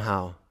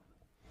 somehow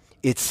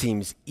it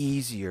seems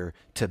easier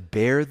to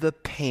bear the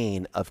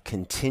pain of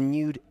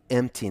continued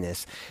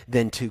emptiness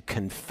than to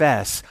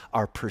confess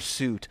our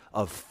pursuit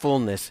of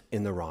fullness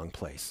in the wrong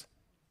place.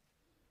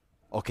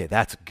 Okay,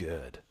 that's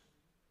good.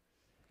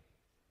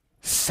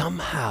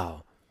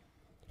 Somehow,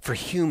 for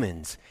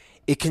humans,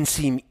 it can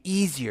seem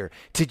easier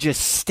to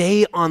just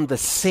stay on the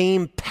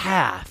same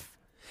path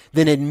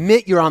than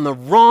admit you're on the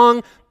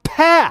wrong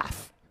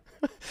path.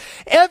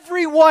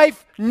 Every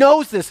wife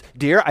knows this.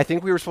 Dear, I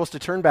think we were supposed to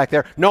turn back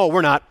there. No,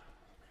 we're not.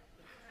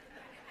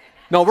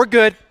 No, we're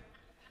good.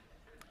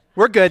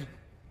 We're good.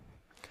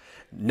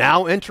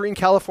 Now entering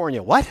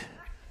California. What?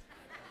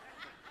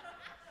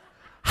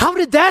 How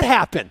did that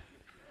happen?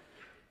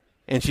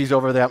 And she's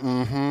over there,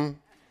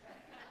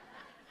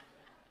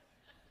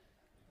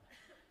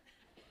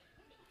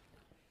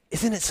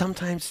 Isn't it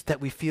sometimes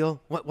that we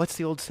feel, what's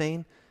the old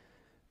saying?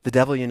 The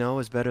devil you know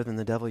is better than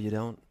the devil you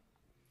don't.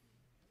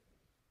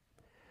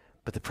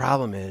 But the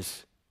problem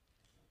is,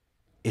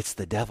 it's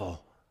the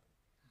devil.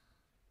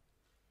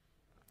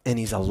 And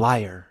he's a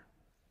liar.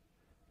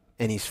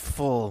 And he's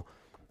full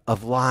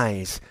of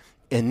lies.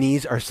 And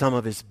these are some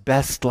of his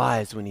best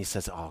lies when he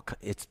says, oh,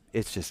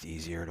 it's just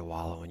easier to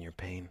wallow in your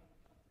pain.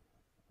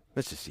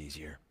 It's just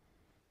easier.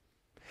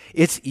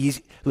 It's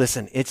easy.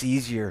 Listen, it's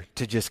easier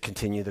to just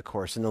continue the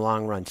course in the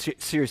long run.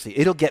 Seriously,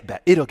 it'll get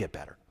better. It'll get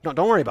better. No,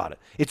 don't worry about it.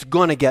 It's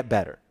going to get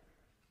better.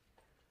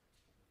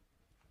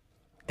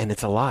 And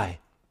it's a lie.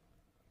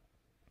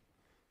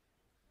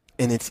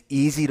 And it's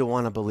easy to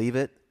want to believe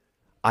it,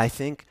 I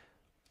think,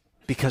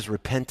 because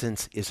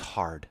repentance is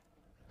hard.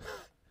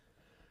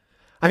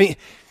 I mean,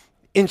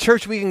 in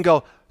church we can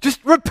go,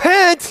 just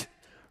repent,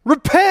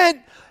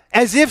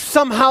 as if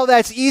somehow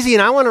that's easy.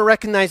 And I want to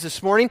recognize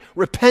this morning,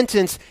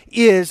 repentance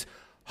is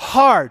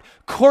hard.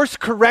 Course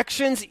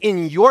corrections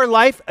in your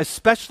life,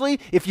 especially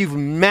if you've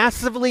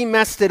massively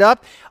messed it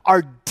up,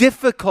 are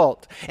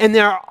difficult. And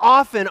there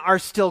often are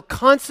still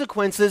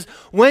consequences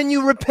when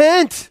you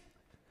repent.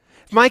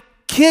 If my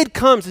kid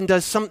comes and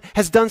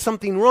has done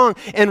something wrong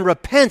and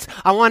repents,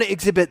 I want to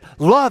exhibit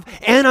love,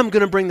 and I'm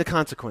going to bring the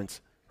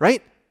consequence,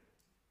 right?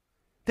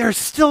 There are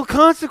still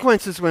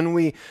consequences when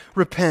we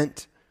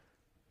repent.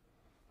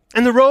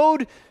 And the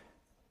road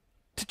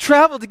to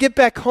travel to get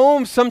back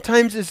home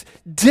sometimes is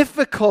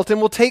difficult and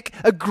will take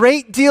a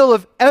great deal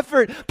of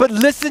effort. But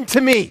listen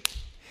to me.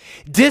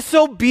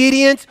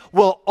 Disobedience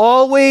will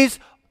always,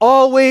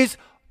 always,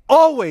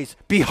 always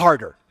be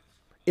harder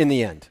in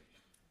the end.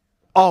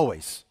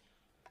 Always.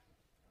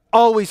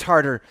 Always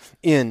harder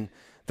in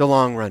the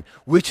long run,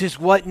 which is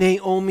what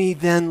Naomi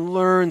then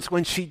learns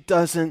when she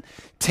doesn't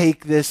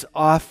take this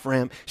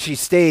off-ramp. She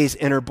stays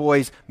and her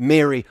boys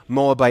marry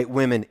Moabite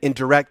women in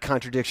direct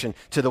contradiction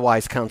to the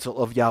wise counsel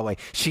of Yahweh.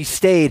 She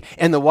stayed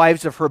and the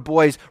wives of her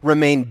boys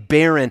remain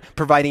barren,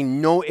 providing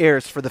no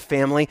heirs for the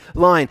family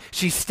line.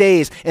 She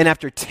stays and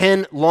after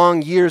 10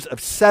 long years of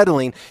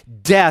settling,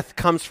 death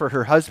comes for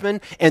her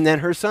husband and then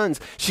her sons.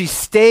 She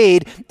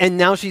stayed and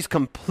now she's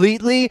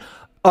completely,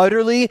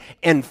 utterly,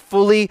 and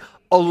fully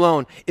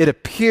alone. It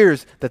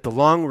appears that the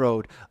long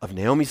road of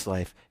Naomi's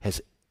life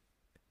has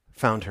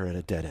found her at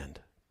a dead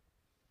end.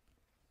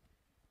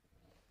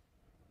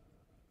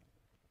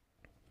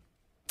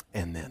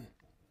 And then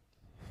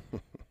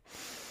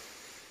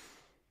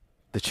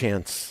the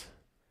chance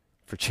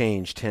for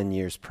change 10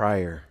 years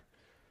prior,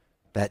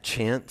 that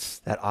chance,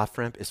 that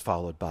off-ramp is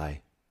followed by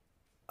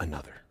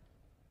another.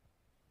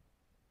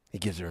 He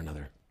gives her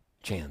another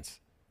chance.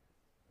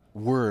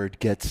 Word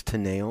gets to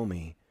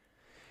Naomi.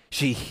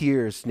 She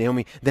hears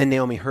Naomi. Then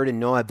Naomi heard in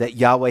Moab that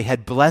Yahweh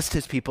had blessed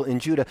his people in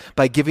Judah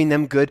by giving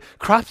them good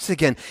crops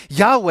again.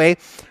 Yahweh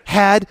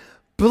had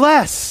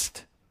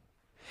blessed.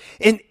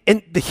 And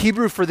the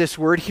Hebrew for this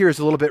word here is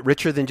a little bit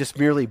richer than just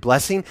merely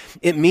blessing.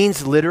 It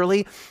means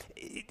literally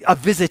a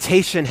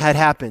visitation had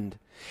happened.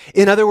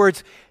 In other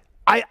words,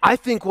 I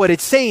think what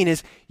it's saying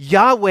is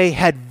Yahweh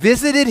had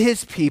visited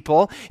his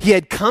people. He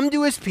had come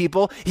to his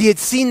people. He had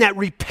seen that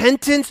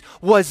repentance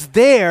was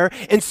there.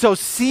 And so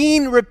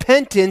seeing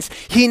repentance,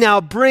 he now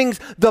brings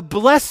the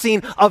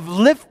blessing of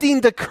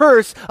lifting the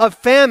curse of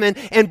famine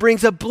and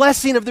brings a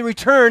blessing of the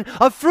return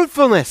of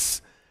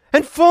fruitfulness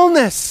and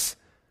fullness.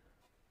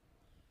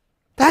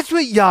 That's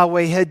what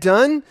Yahweh had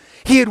done.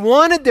 He had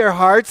wanted their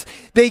hearts.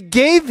 They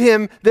gave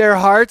him their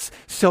hearts.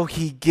 So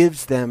he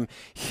gives them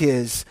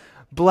his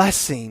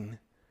blessing.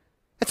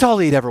 That's all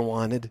he'd ever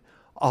wanted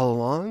all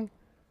along.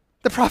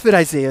 The prophet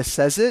Isaiah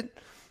says it.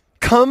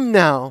 Come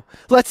now,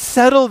 let's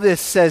settle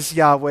this, says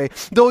Yahweh.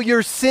 Though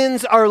your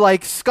sins are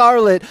like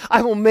scarlet,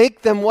 I will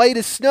make them white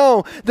as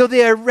snow. Though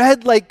they are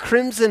red like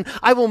crimson,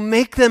 I will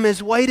make them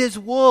as white as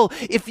wool.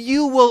 If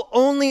you will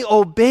only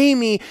obey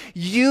me,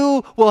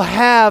 you will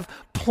have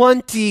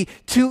plenty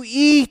to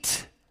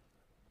eat.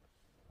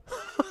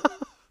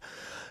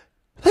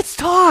 Let's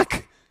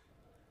talk.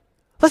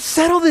 Let's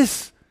settle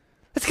this.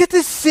 Let's get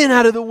this sin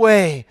out of the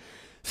way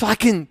so I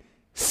can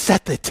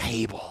set the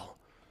table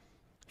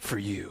for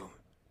you.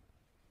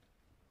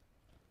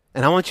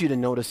 And I want you to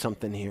notice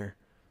something here.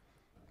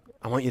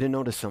 I want you to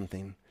notice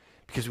something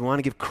because we want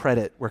to give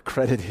credit where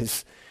credit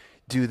is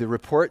due. The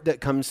report that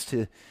comes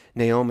to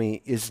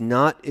Naomi is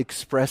not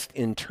expressed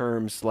in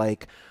terms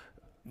like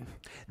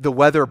the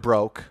weather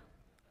broke,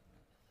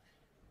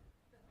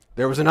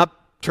 there was an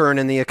upturn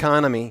in the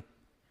economy,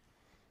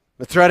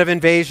 the threat of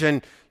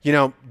invasion,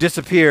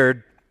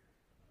 disappeared.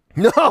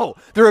 No,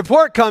 the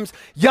report comes,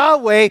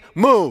 Yahweh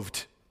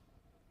moved.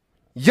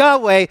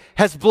 Yahweh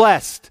has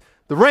blessed.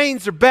 The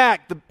rains are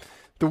back.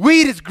 The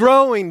wheat is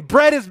growing.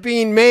 Bread is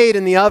being made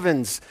in the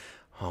ovens.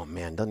 Oh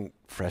man, doesn't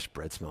fresh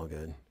bread smell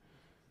good?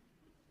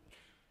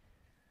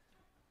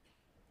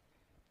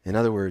 In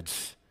other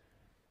words,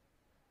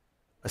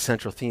 a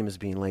central theme is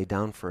being laid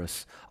down for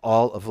us.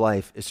 All of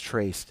life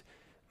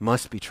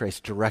must be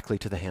traced directly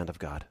to the hand of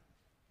God.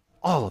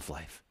 All of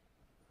life.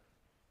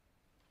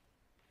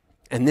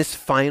 And this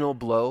final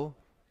blow,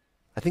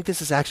 I think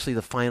this is actually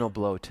the final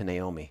blow to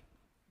Naomi,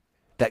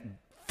 that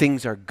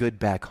things are good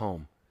back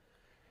home.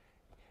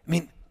 I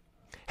mean,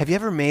 have you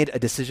ever made a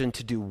decision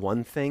to do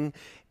one thing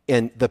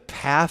and the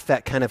path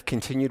that kind of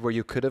continued where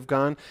you could have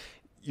gone,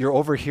 you're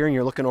over here and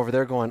you're looking over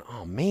there going,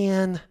 oh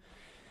man,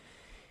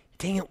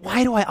 dang it,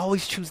 why do I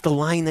always choose the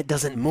line that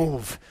doesn't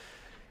move?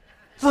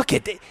 Look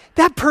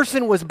that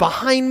person was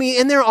behind me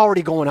and they're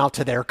already going out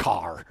to their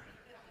car.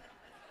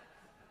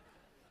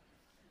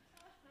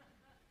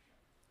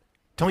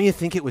 Don't you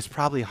think it was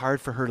probably hard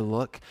for her to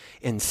look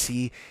and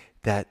see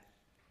that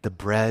the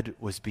bread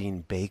was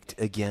being baked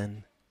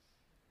again?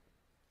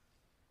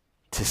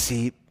 To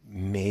see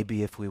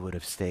maybe if we would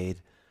have stayed,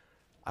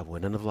 I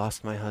wouldn't have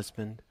lost my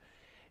husband,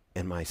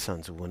 and my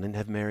sons wouldn't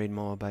have married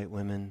Moabite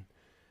women,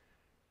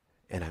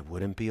 and I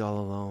wouldn't be all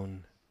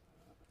alone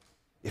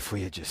if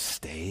we had just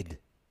stayed.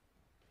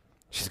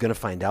 She's going to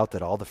find out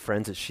that all the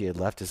friends that she had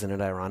left, isn't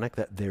it ironic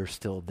that they're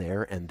still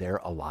there and they're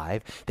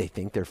alive? They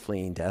think they're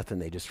fleeing death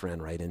and they just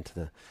ran right into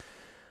the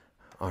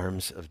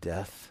arms of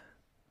death.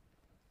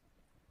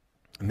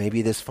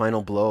 Maybe this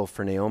final blow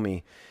for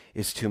Naomi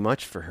is too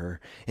much for her.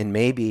 And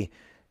maybe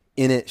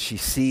in it she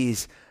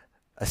sees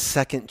a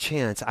second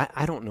chance.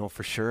 I don't know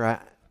for sure.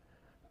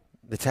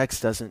 The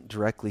text doesn't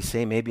directly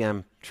say. Maybe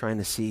I'm trying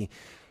to see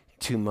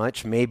too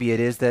much. Maybe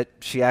it is that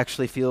she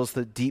actually feels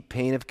the deep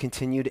pain of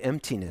continued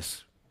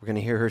emptiness. We're going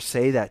to hear her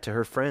say that to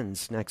her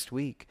friends next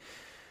week.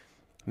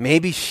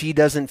 Maybe she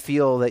doesn't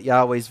feel that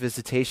Yahweh's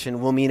visitation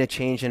will mean a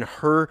change in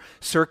her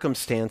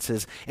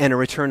circumstances and a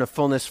return of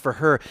fullness for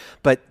her.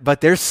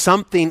 But there's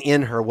something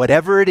in her,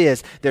 whatever it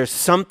is, there's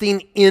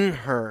something in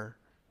her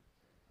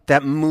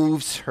that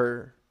moves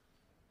her.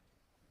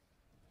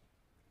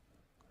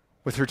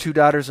 With her 2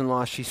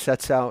 daughters-in-law, she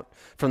sets out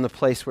from the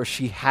place where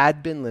she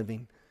had been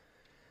living,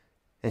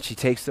 and she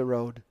takes the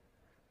road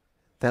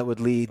that would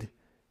lead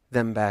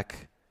them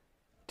back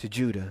to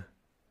Judah,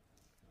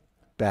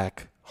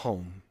 back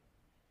home.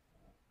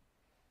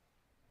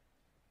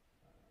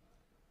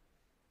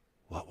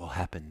 What will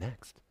happen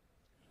next?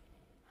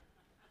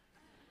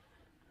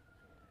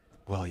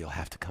 Well, you'll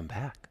have to come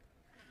back.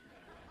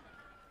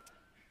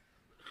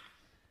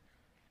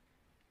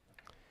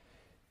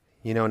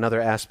 You know, another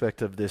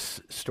aspect of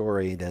this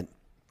story that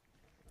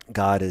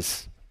God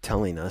is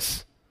telling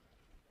us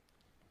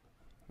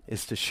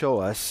is to show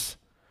us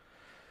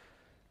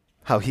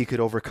how he could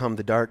overcome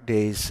the dark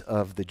days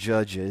of the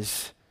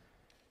judges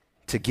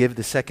to give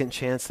the second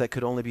chance that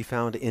could only be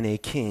found in a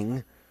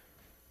king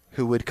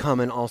who would come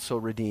and also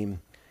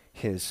redeem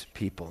his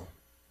people.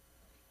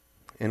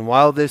 And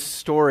while this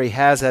story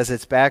has as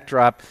its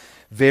backdrop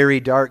very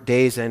dark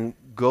days and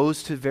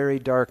goes to very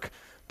dark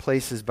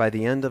places, by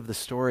the end of the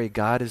story,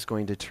 God is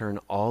going to turn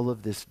all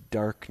of this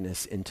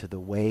darkness into the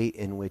way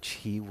in which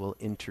he will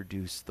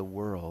introduce the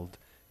world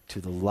to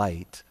the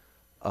light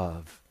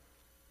of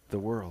the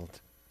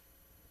world.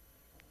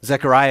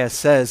 Zechariah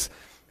says,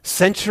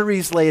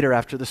 centuries later,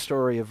 after the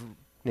story of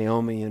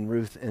Naomi and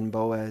Ruth and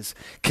Boaz,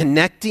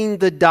 connecting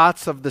the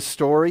dots of the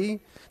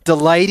story,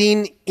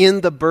 delighting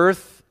in the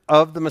birth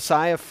of the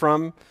Messiah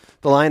from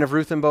the line of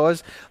Ruth and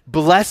Boaz,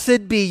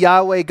 blessed be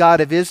Yahweh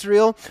God of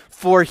Israel,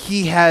 for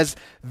he has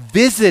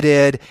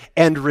visited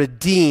and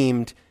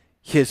redeemed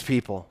his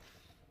people.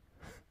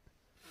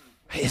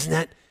 Isn't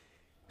that?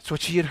 That's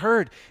what she had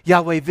heard.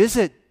 Yahweh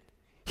visit.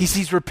 He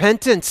sees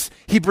repentance.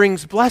 He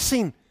brings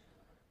blessing.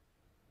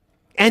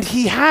 And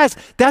he has.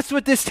 That's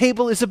what this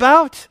table is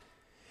about.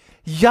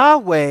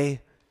 Yahweh,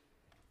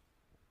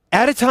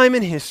 at a time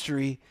in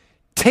history,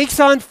 takes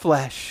on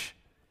flesh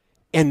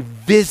and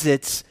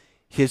visits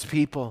his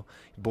people.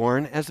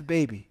 Born as a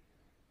baby,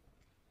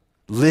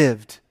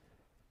 lived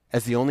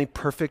as the only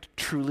perfect,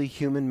 truly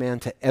human man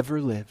to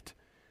ever lived,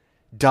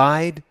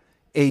 died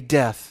a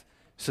death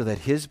so that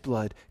his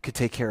blood could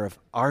take care of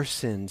our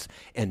sins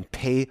and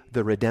pay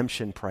the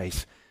redemption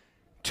price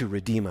to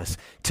redeem us,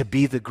 to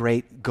be the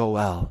great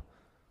Goel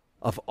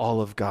of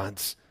all of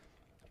God's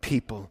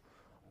people.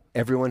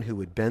 Everyone who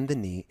would bend the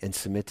knee and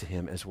submit to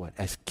him as what?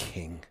 As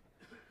king.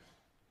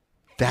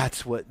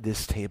 That's what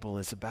this table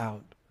is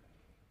about.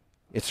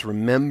 It's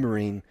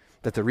remembering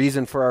that the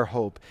reason for our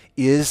hope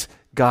is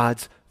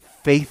God's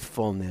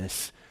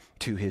faithfulness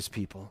to his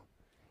people.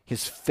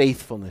 His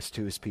faithfulness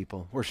to his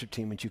people. Worship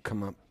team, would you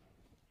come up?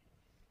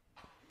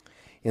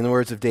 In the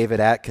words of David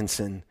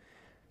Atkinson,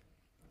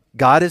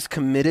 God is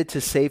committed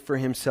to save for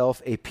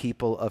himself a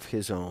people of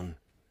his own.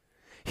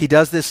 He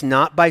does this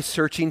not by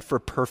searching for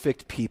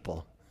perfect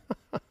people.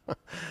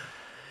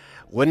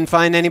 Wouldn't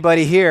find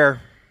anybody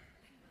here.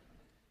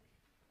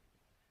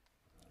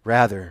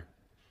 Rather,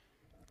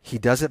 he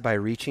does it by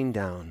reaching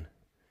down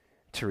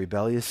to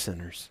rebellious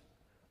sinners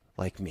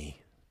like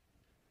me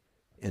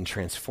and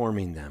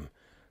transforming them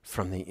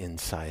from the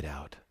inside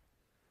out,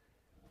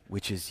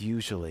 which is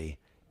usually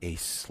a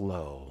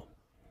slow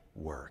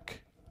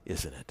work,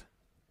 isn't it?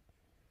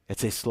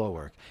 It's a slow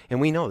work.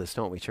 And we know this,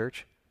 don't we,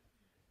 church?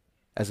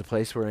 As a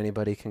place where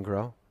anybody can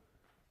grow.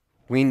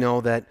 We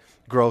know that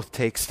growth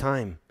takes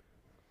time.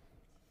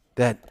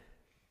 That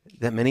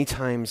many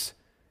times,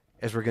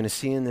 as we're going to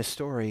see in this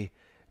story,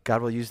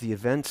 God will use the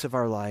events of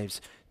our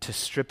lives to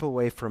strip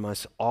away from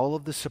us all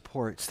of the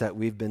supports that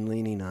we've been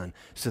leaning on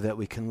so that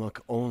we can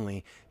look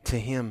only to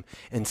him.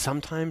 And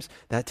sometimes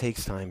that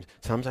takes time.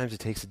 Sometimes it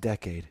takes a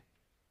decade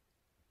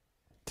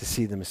to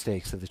see the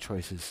mistakes of the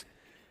choices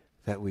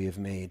that we have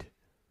made.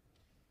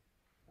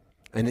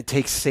 And it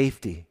takes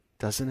safety,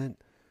 doesn't it?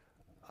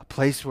 A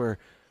place where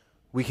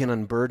we can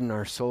unburden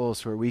our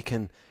souls, where we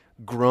can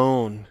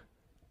groan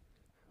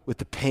with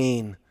the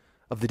pain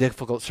of the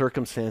difficult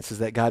circumstances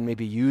that God may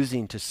be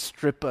using to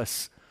strip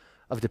us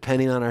of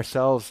depending on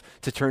ourselves,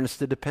 to turn us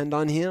to depend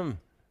on him.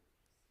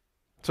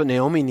 That's what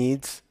Naomi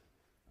needs.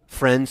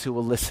 Friends who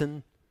will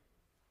listen.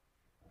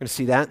 We're going to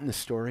see that in the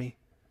story.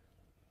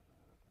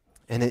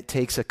 And it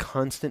takes a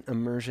constant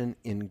immersion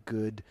in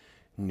good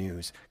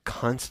news,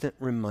 constant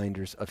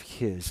reminders of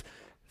his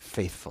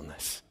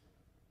faithfulness.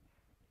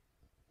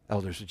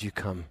 Elders, would you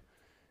come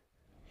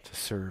to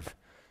serve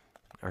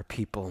our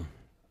people?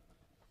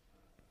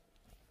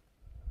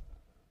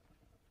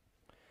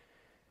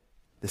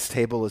 This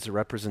table is a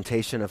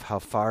representation of how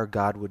far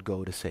God would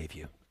go to save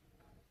you.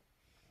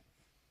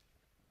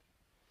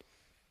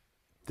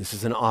 This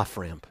is an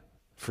off-ramp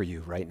for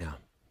you right now.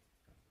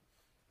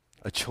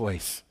 A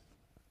choice.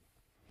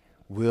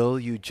 Will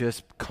you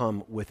just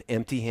come with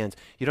empty hands?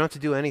 You don't have to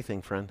do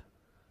anything, friend.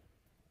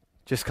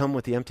 Just come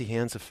with the empty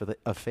hands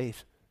of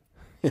faith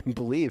and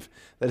believe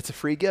that it's a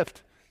free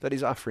gift that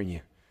he's offering you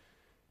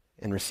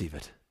and receive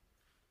it.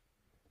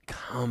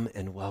 Come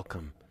and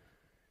welcome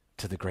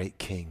to the great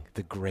King,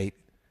 the great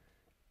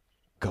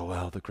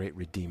Goel, the great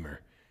Redeemer,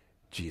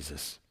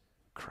 Jesus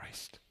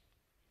Christ.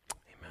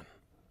 Amen.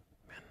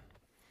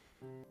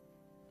 Amen.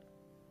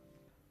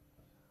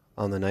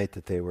 On the night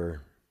that they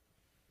were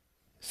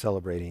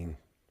celebrating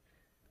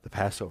the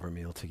Passover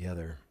meal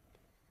together.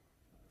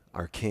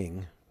 Our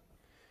King,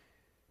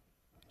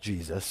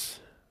 Jesus,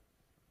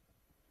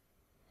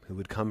 who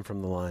would come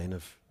from the line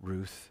of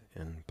Ruth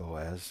and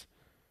Boaz,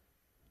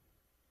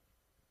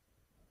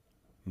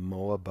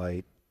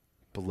 Moabite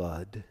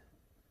blood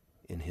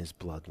in his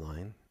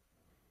bloodline.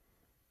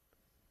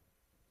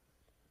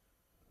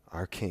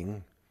 Our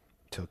King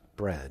took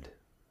bread,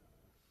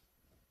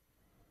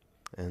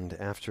 and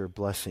after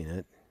blessing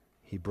it,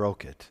 he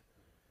broke it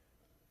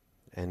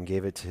and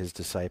gave it to his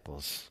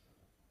disciples.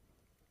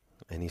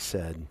 And he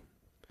said,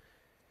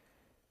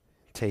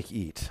 "Take,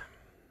 eat.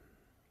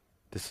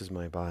 This is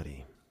my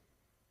body.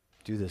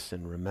 Do this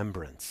in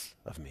remembrance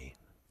of me."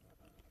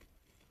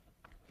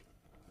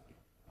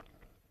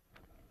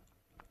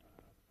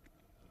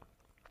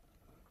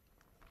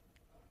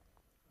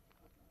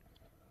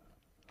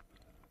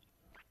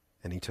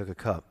 And he took a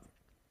cup,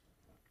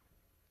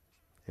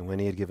 and when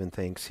he had given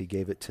thanks, he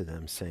gave it to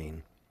them,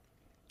 saying,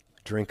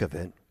 "Drink of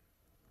it,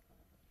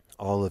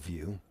 all of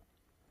you,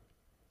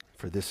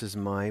 for this is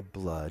my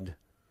blood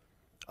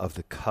of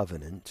the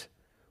covenant,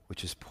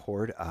 which is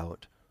poured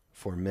out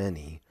for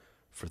many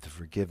for the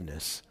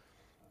forgiveness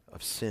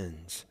of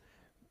sins."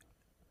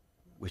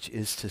 Which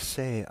is to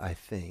say, I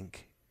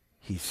think,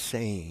 he's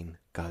saying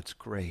God's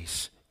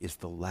grace is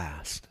the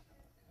last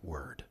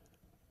word.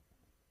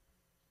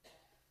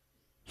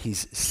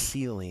 He's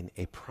sealing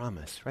a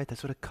promise, right?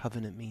 That's what a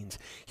covenant means.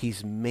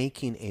 He's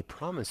making a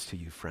promise to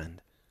you,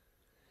 friend.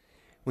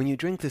 When you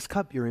drink this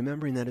cup, you're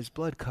remembering that his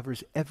blood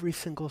covers every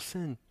single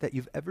sin that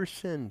you've ever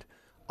sinned,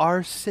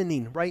 are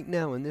sinning right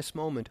now in this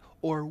moment,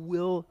 or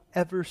will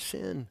ever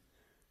sin.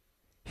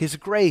 His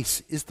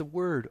grace is the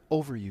word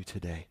over you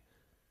today.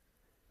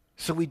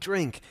 So we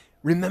drink,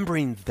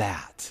 remembering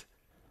that.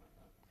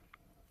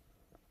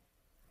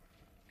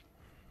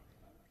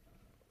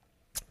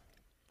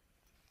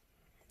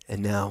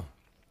 And now,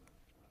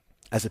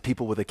 as a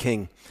people with a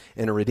king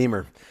and a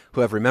redeemer who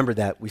have remembered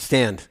that, we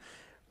stand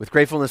with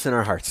gratefulness in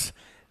our hearts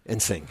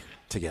and sing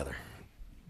together.